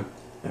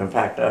 In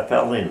fact, I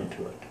fell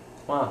into it.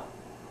 Wow.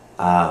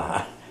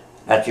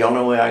 That's the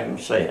only way I can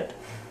say it.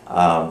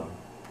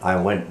 I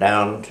went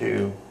down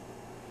to,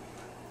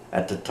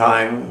 at the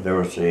time, there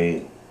was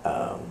a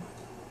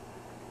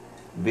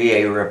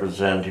VA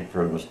representative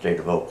from the state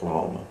of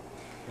Oklahoma.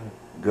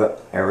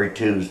 Every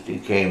Tuesday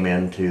came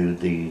into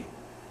the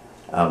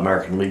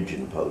American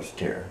Legion post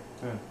here.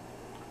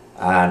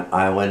 And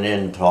I went in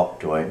and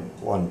talked to him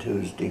one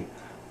Tuesday.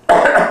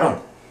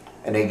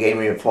 And he gave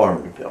me a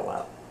form to fill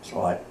out.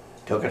 So I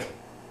took it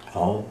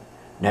home.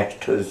 Next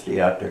Tuesday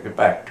I took it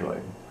back to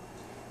him.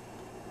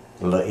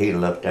 He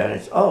looked at it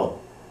and said, "Oh,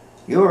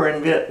 you were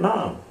in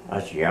Vietnam."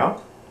 I said, "Yeah."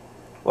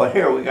 "Well,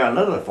 here we got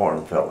another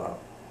form to fill out."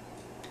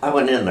 I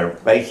went in there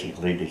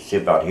basically to see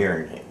about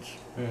hearing aids.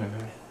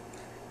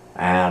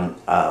 And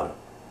so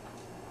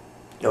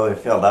he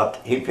filled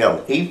out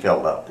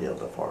the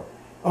other form.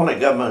 Only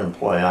government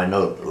employee I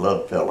know that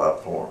love to fill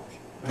out forms.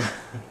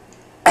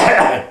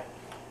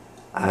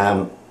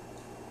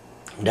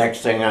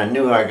 Next thing I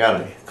knew, I got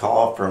a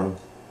call from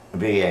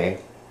VA.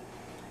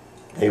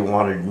 They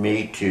wanted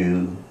me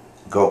to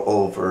go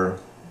over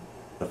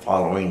the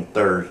following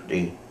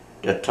Thursday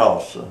to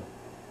Tulsa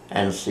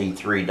and see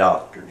 3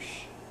 doctors.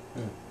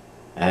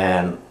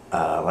 And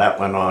that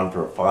went on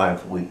for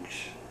 5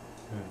 weeks.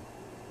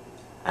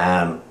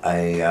 And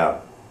they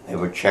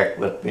would check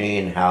with me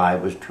and how I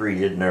was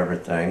treated and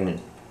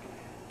everything,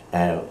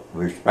 and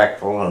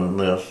respectful and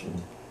this.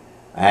 And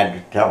I had to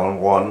tell them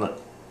one that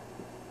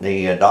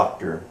the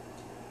doctor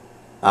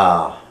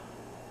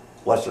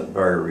wasn't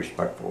very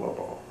respectful at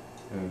all.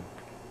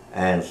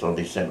 And so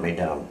they sent me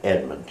down to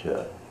Edmond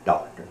to a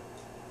doctor.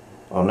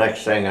 Well,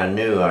 next thing I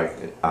knew,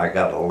 I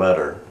got a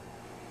letter.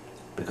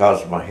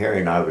 Because of my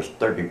hearing, I was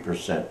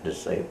 30%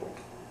 disabled.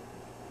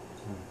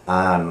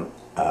 And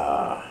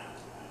a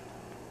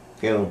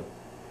few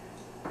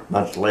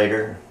months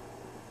later,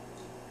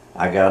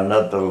 I got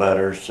another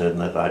letter saying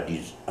that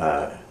I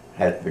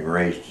had been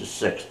raised to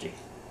 60.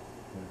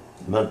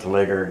 A month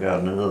later, I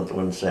got another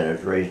one saying I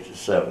was raised to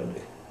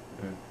 70.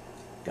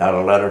 Got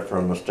a letter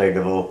from the state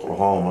of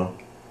Oklahoma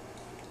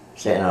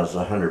saying I was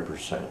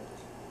 100%.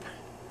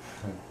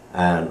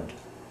 And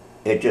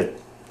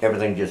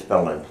everything just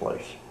fell in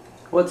place.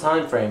 What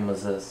time frame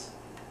was this?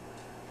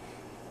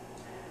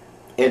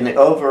 In the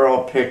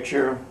overall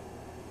picture,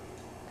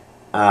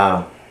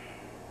 I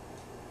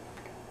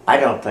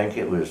don't think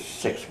it was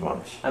 6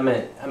 months. I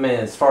mean,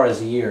 as far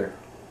as a year.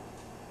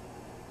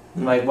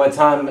 Like, what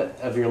time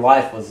of your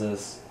life was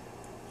this?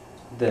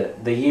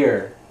 The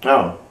year?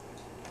 Oh.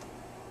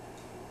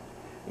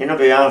 To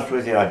be honest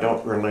with you, I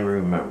don't really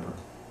remember.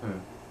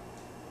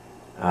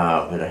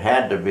 But it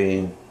had to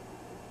be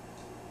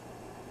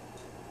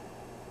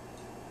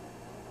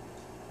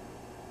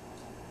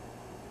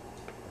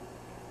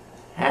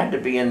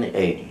in the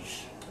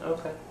 80s.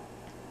 Okay.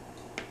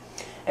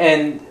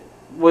 And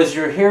was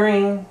your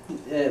hearing,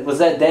 was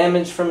that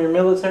damaged from your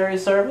military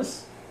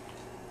service?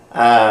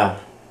 I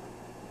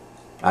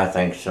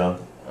think so.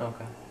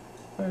 Okay.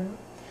 All right.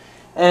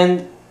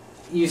 And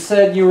you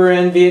said you were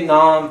in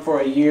Vietnam for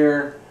a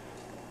year.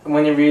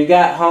 Whenever you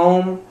got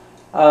home,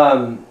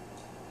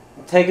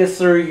 take us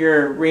through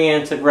your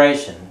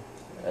reintegration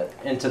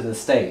into the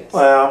States.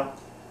 Well,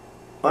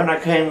 when I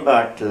came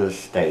back to the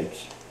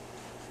States,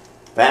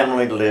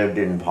 family lived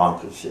in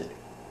Ponca City.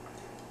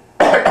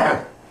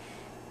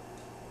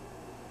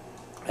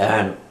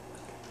 And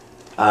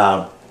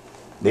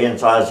Being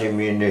size of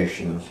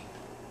munitions,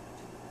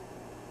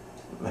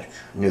 I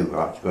knew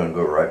I was going to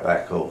go right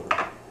back over.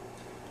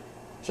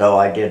 So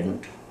I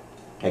didn't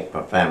take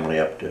my family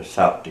up to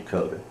South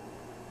Dakota,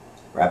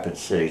 Rapid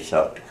City,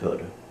 South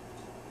Dakota,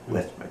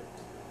 with me.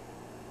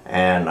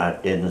 And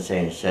I didn't see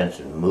any sense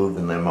in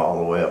moving them all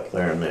the way up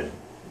there and then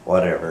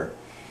whatever.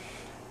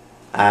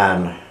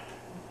 And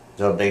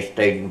so they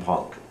stayed in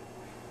Ponca.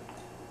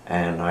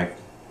 And I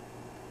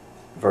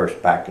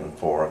versed back and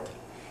forth.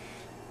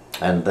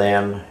 And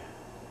then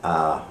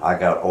I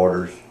got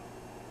orders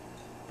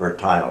for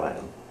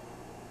Thailand.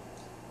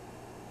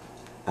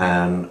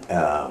 And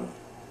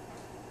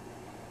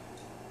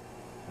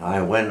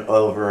I went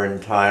over in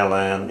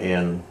Thailand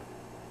in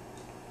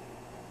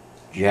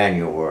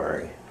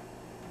January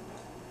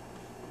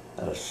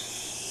of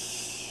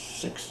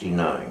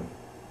 '69.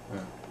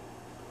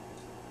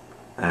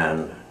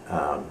 And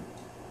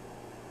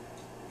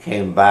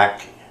came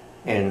back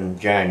in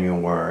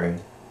January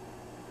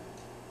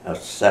of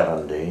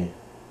 '70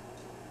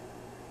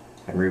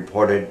 and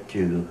reported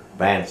to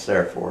Vance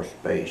Air Force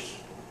Base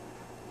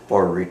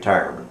for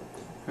retirement.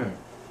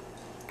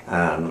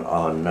 And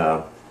on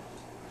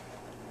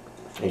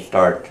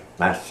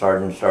Master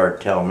Sergeant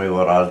started telling me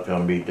what I was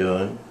going to be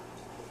doing.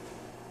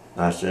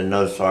 I said,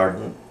 "No,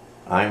 Sergeant,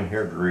 I'm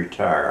here to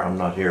retire. I'm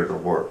not here to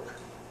work."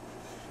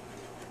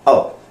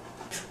 Oh.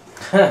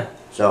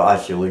 So I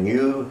said, "When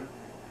you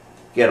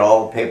get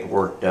all the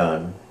paperwork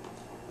done,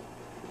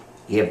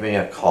 give me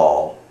a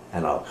call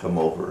and I'll come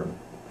over and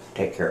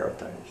take care of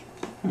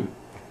things."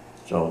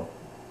 So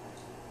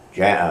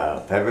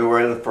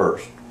February the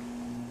 1st,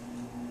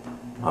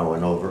 I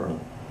went over and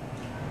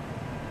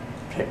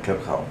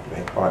took off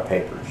my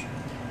papers.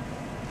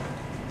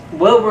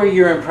 What were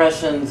your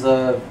impressions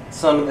of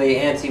some of the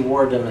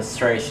anti-war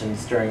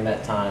demonstrations during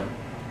that time?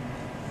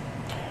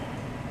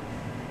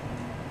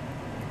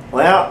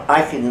 Well,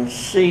 I can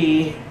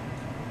see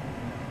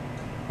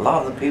a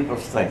lot of the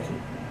people's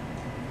thinking.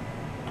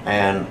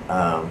 And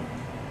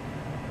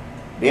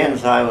being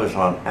as I was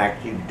on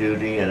active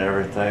duty and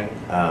everything,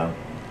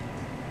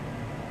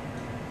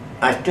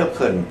 I still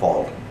couldn't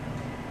fault them.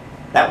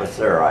 That was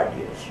their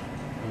ideas.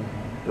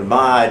 But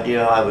my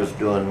idea, I was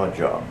doing my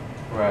job.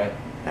 Right.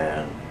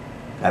 And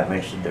that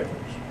makes a difference.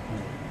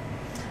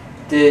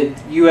 Did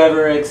you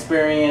ever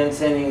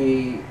experience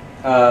any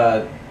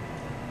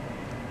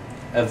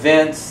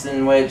events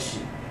in which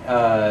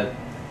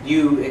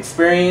you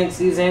experienced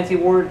these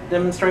anti-war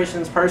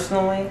demonstrations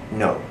personally?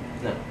 No.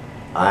 No.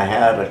 I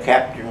had a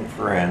captain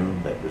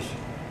friend that was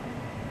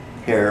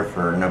here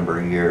for a number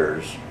of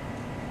years,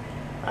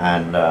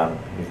 and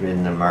he's been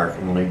in the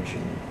American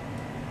Legion.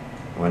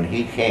 When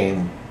he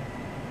came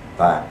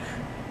back,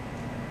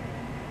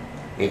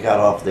 he got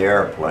off the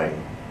airplane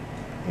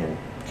in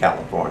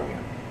California,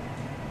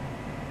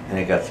 and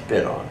he got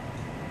spit on.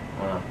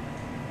 Wow.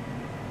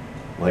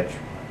 Which,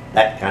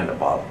 that kind of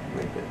bothered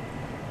me.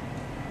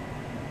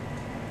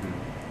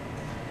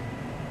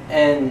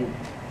 And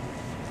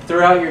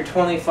throughout your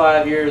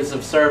 25 years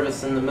of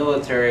service in the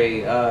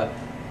military,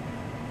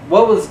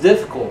 what was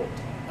difficult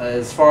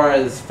as far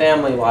as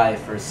family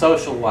life or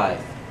social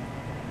life?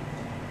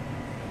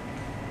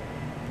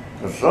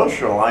 The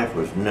social life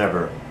was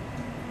never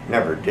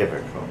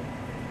difficult.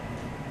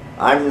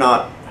 I'm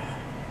not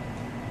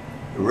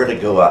really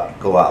go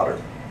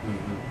outer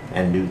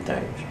and do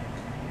things,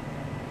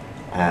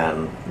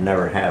 and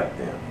never have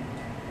been.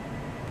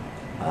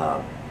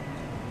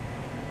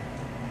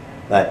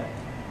 But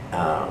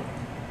I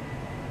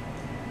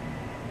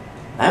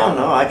don't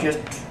know. I just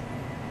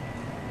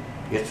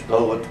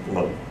go with the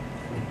flow.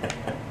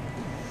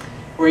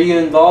 Were you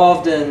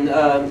involved in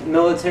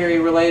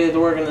military-related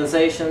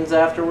organizations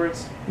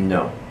afterwards?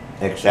 No,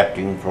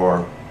 excepting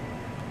for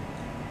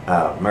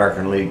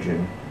American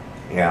Legion,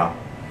 yeah,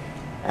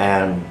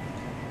 and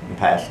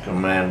past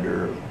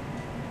commander of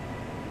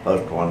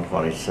Post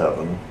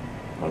 127,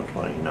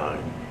 129,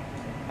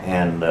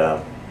 and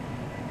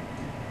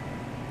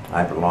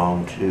I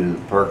belong to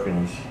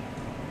Perkins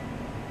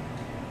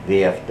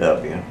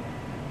VFW,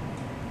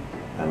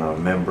 and I'm a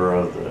member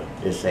of the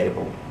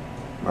Disabled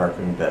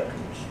American Veterans.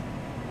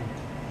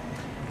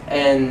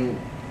 And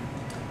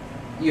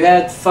you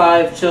had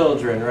 5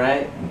 children,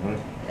 right?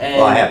 And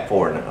well, I have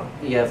 4 now.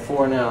 You have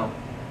 4 now.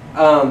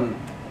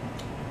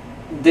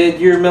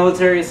 Did your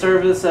military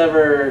service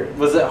ever,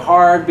 was it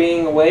hard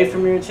being away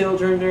from your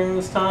children during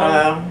this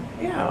time?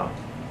 Yeah.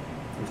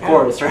 Of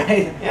course,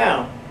 right?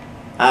 Yeah.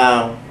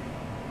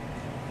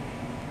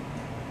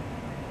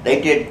 They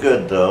did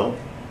good though,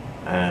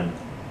 and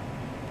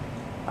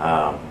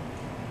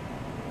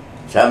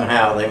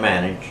somehow they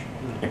managed.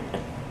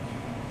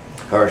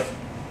 Of course,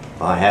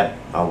 I had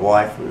a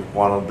wife who was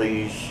one of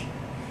these,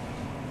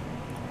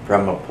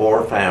 from a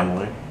poor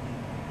family,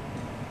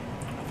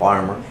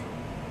 farmers,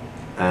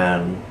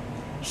 and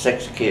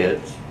 6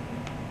 kids,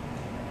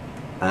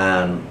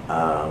 and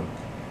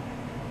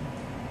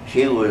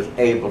she was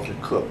able to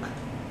cook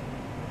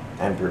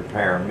and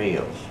prepare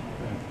meals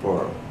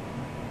for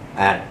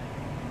at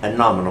a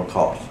nominal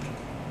cost.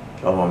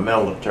 So my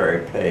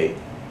military pay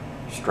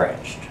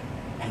stretched.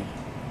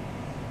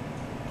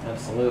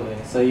 Absolutely.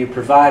 So you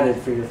provided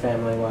for your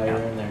family while you were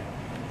in there.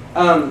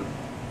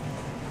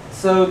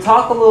 So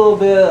talk a little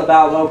bit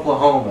about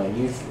Oklahoma.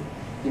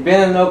 You've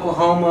been in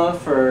Oklahoma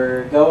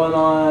for going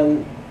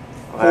on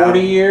 40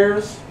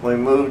 years. We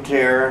moved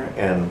here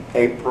in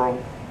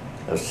April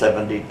of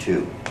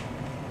 '72,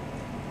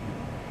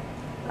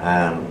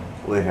 and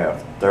we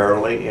have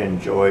thoroughly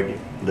enjoyed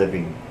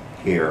living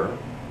here.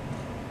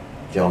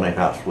 It's the only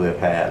house we've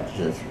had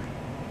since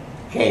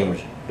we came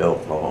to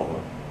Oklahoma,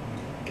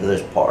 to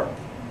this part.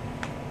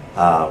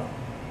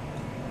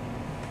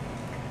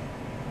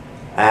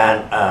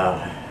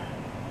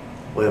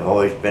 We've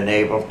always been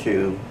able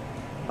to,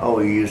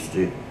 we used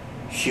to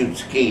shoot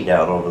skeet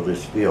out over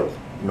this field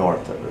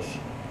north of us.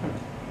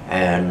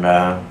 And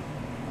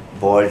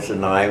boys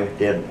and I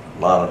did a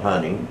lot of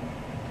hunting,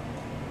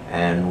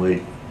 and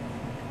we'd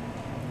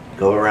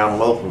go around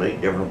locally,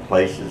 different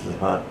places to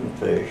hunt and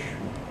fish.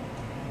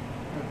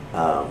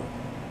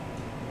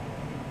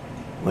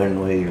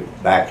 When we,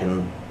 back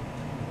in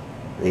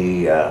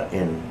the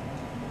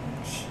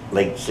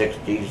late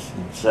 '60s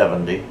and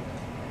 '70s,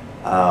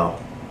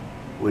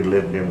 we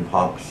lived in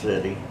Ponca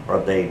City, or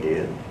they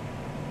did,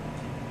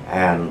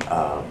 and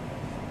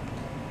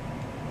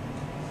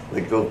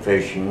we'd go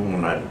fishing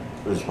when I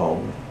was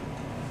home.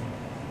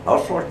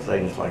 All sorts of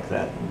things like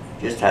that.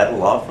 Just had a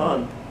lot of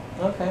fun.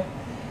 Okay.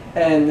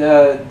 And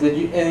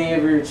did any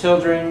of your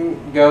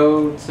children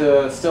go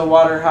to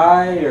Stillwater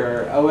High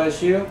or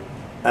OSU?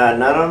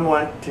 None of them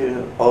went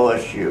to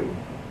OSU.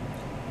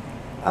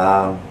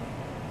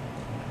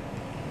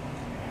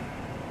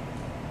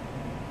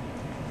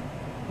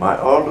 My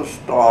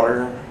oldest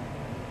daughter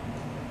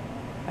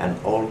and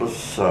oldest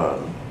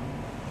son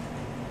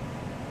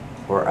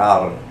were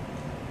out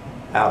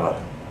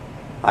of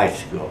high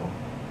school.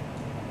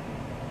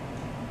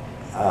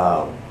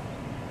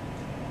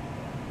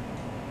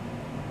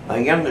 My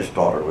youngest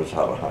daughter was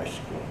out of high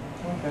school.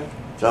 Okay.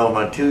 So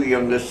my two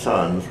youngest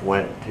sons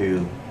went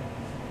to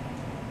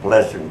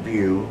Pleasant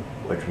View,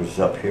 which was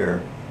up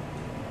here,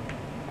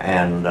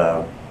 and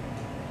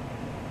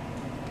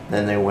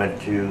then they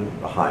went to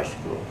the high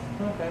school.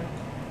 Okay.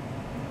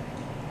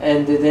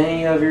 And did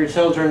any of your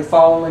children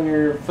follow in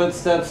your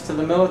footsteps to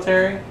the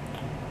military?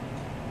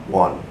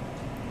 One.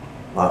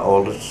 My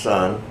oldest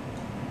son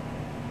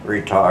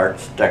retired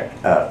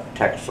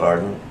tech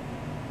sergeant,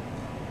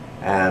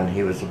 and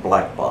he was a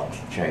black box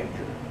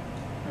changer.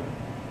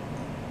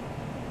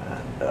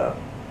 And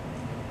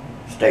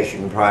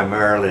stationed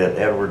primarily at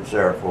Edwards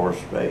Air Force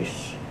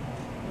Base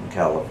in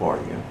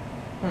California.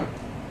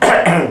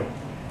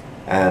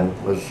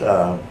 And was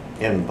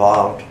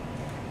involved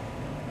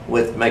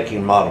with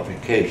making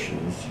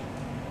modifications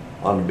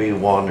on the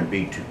B-1 and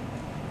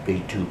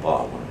B-2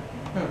 bomber.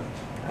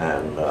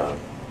 And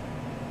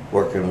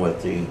working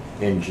with the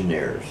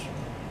engineers.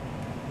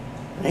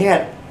 And he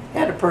had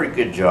a pretty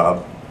good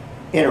job,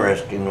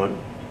 interesting one.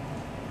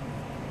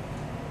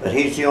 But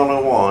he's the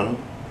only one.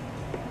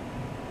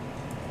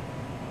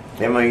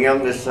 Then my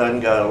youngest son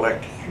got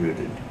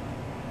electrocuted.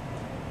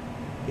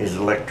 He's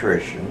an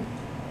electrician.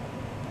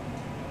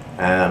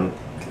 And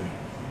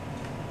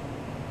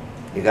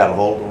he got a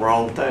hold of the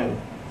wrong thing.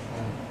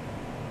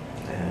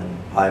 And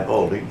high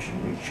voltage,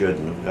 and he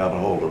shouldn't have got a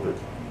hold of it.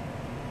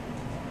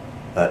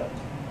 But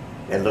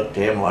it looked to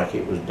him like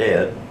it was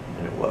dead,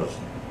 and it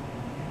wasn't.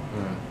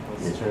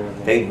 That's true.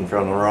 Taken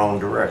from the wrong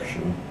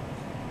direction.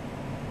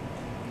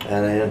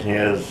 And then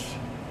his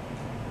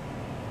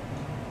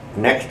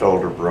next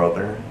older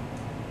brother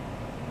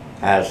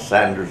has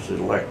Sanders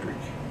Electric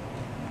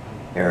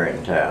here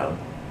in town,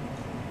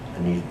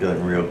 and he's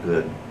doing real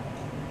good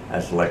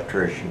as an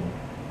electrician.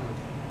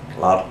 A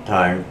lot of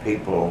times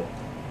people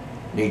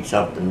need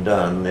something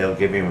done, they'll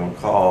give him a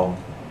call.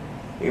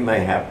 He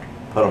may have to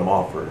put them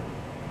off for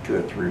 2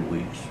 or 3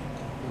 weeks.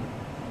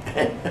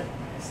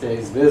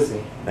 Stays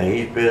busy. But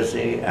he's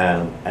busy,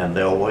 and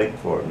they'll wait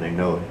for him. They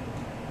know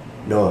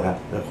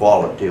the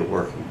quality of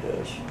work he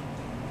does.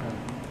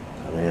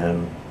 And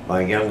then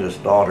my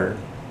youngest daughter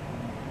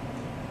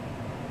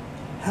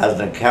has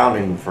an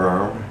accounting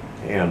firm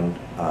in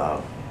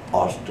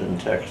Austin,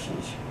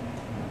 Texas.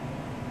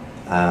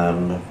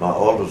 And my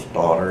oldest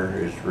daughter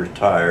is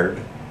retired.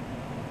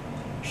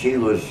 She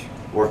was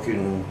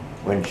working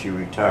when she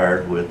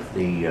retired with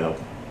the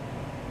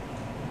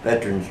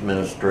Veterans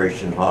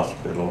Administration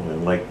Hospital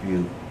in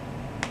Lakeview,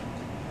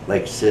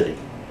 Lake City,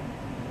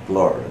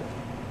 Florida.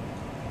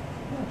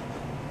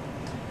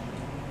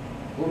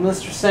 Well,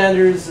 Mr.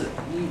 Sanders,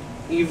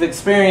 you've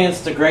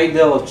experienced a great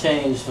deal of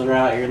change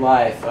throughout your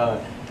life.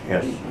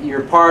 Yes.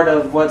 You're part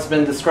of what's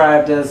been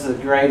described as the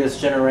greatest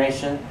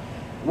generation.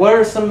 What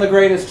are some of the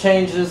greatest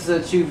changes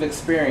that you've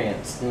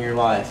experienced in your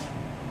life?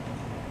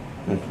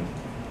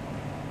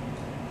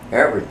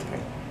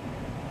 Everything.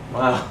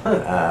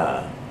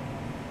 Wow.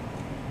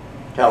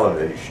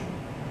 Television,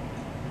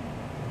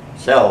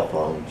 cell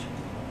phones.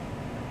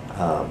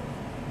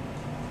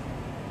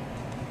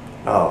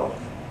 Oh,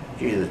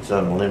 geez, it's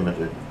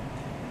unlimited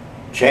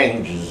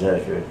changes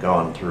that we've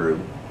gone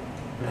through,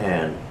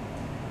 and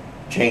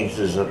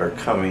changes that are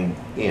coming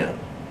in.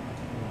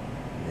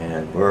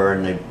 And we're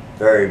in the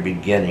very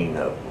beginning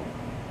of them.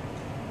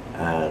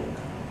 And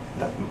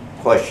the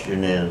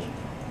question is,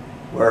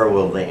 where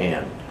will they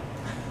end?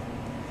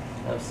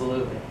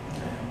 Absolutely.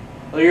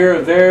 Well, you're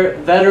a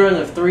veteran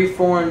of 3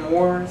 foreign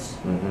wars.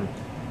 Mm-hmm.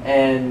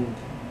 And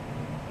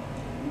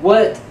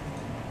what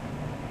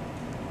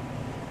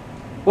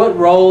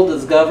role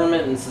does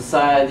government and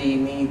society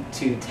need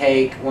to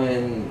take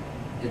when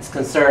it's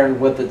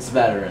concerned with its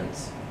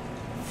veterans?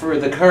 For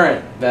the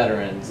current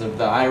veterans of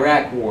the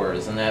Iraq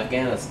wars and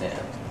Afghanistan.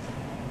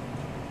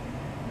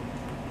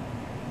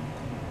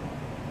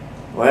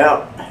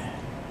 Well,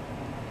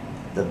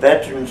 the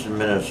Veterans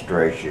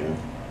Administration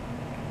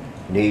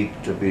needs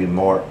to be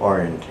more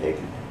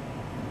orientated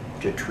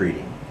to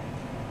treating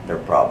their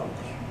problems.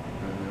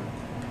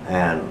 Mm-hmm.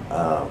 And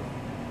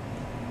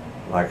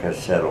like I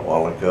said a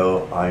while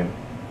ago, I'm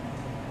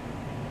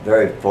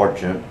very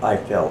fortunate I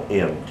fell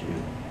into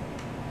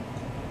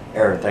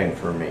everything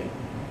for me.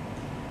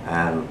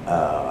 And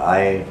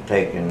I've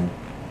taken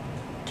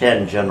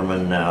 10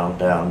 gentlemen now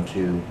down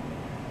to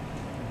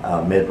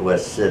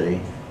Midwest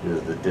City to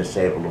the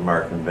Disabled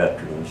American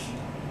Veterans.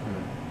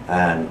 Mm-hmm.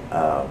 And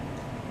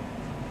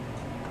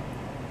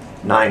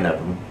 9 of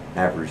them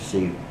have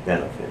received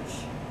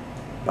benefits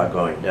by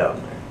going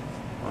down there.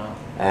 Wow.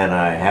 And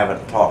I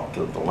haven't talked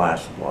to the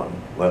last one,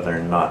 whether or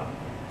not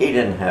he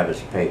didn't have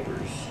his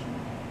papers,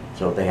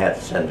 so they had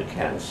to send to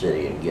Kansas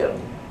City and get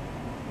them.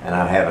 And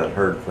I haven't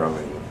heard from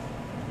him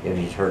if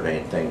he's heard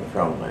anything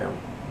from them,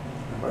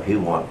 or he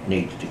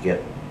needs to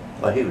get,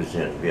 well, he was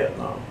in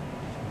Vietnam,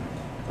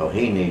 so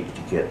he needs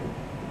to get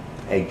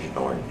Agent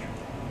Orange.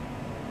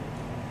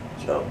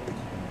 So.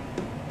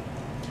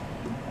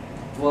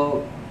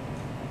 Well,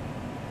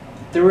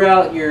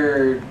 throughout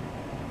your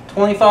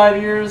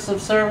 25 years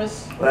of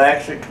service? Well,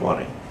 actually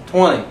 20.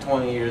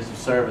 20 years of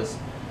service.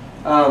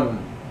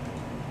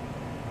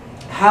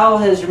 How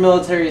has your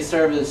military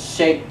service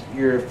shaped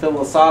your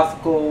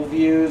philosophical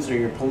views or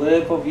your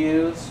political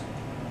views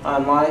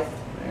on life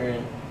or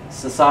in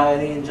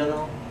society in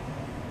general?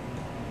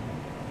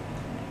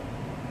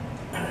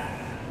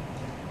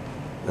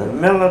 The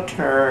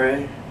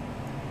military,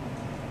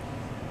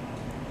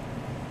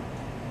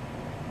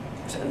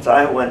 since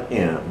I went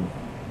in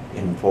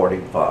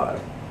 45,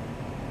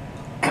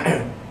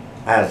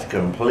 has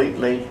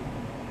completely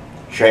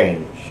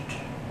changed.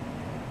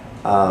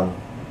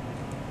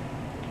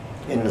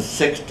 In the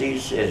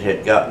 60s, it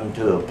had gotten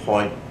to a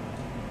point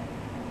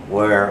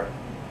where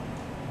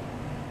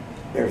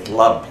there's a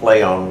lot of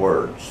play on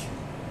words.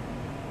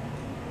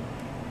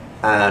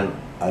 And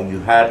you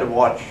had to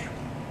watch,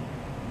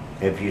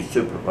 if you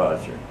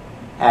supervisor,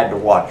 had to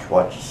watch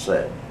what you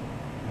said.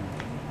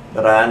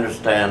 But I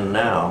understand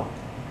now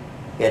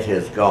it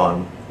has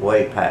gone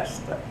way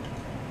past that.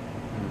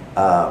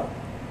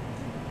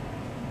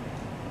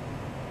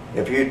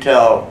 If you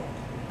tell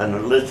an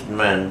enlisted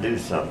man to do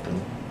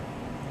something,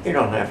 you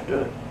don't have to do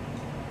it,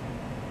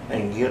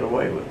 and get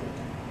away with it.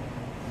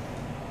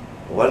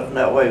 It wasn't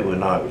that way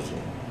when I was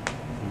in,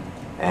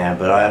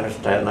 but I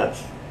understand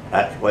that's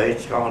the way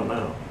it's gone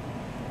now.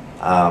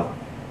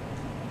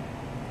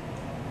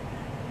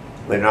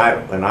 When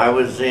I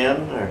was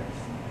in,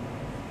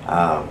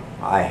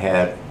 I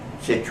had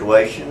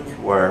situations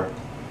where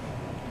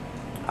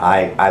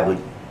I would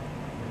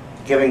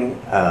giving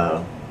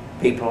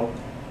people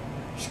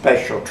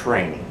special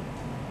training,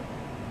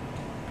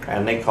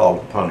 and they called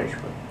it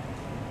punishment.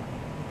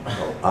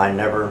 So I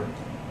never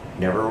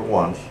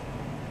once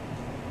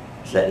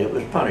said it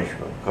was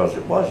punishment, because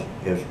it wasn't.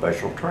 It was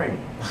special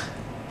training.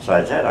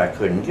 Besides that, I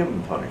couldn't give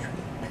them punishment.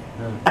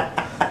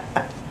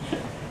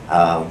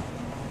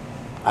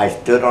 I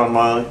stood on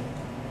my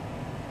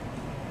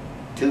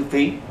 2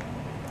 feet,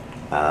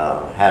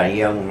 had a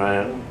young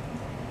man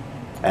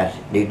that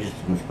needed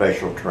some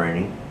special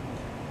training,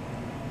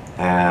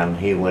 and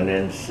he went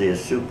in to see a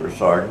super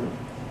sergeant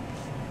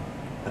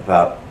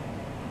about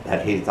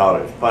that. He thought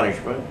it was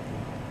punishment.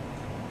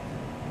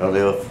 So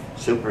the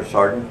super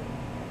sergeant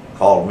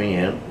called me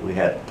in. We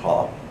had to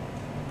talk.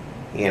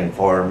 He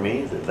informed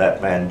me that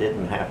that man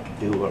didn't have to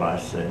do what I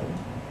said.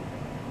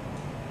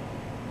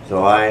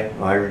 So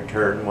my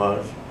return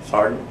was,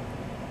 "Sergeant,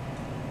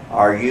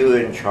 are you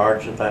in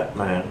charge of that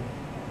man?"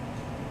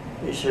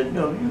 He said,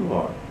 "No, you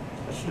are."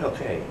 I said,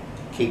 "Okay,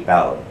 keep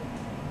out of it."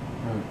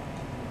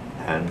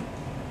 And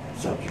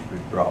subject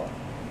was dropped,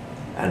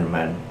 and the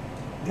man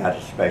got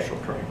a special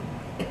training.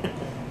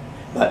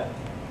 But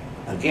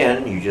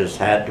again, you just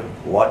had to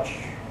watch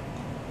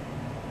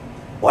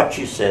what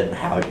you said and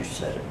how you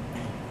said it.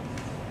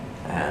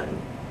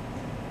 And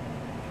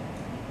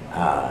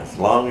as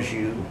long as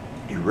you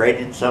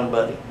berated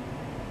somebody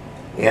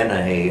in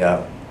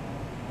a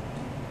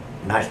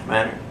nice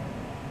manner,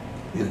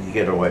 you can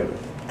get away with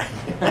it.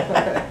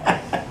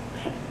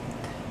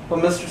 Well,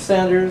 Mr.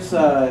 Sanders,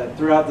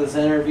 throughout this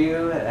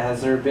interview,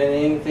 has there been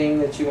anything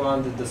that you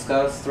wanted to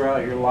discuss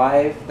throughout your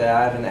life that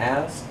I haven't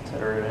asked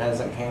or it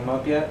hasn't came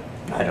up yet?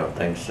 I don't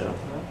think so.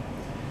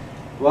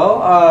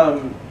 Well,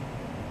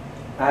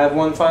 I have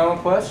one final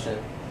question.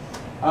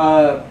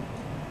 What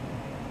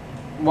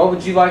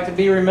would you like to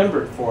be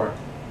remembered for?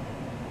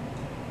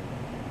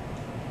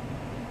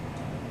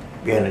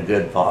 Being a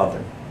good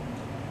father.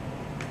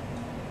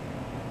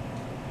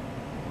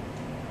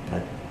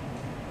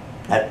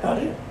 That's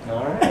about it.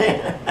 All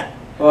right.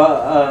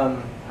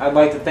 Well, I'd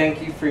like to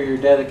thank you for your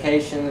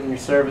dedication and your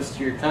service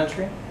to your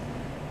country,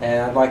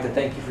 and I'd like to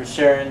thank you for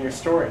sharing your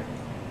story.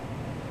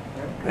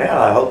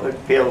 Well, I hope it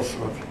fills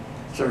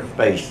some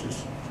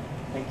spaces.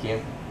 Thank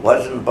you.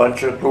 Wasn't a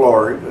bunch of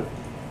glory, but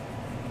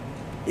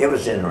it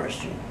was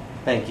interesting.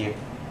 Thank you.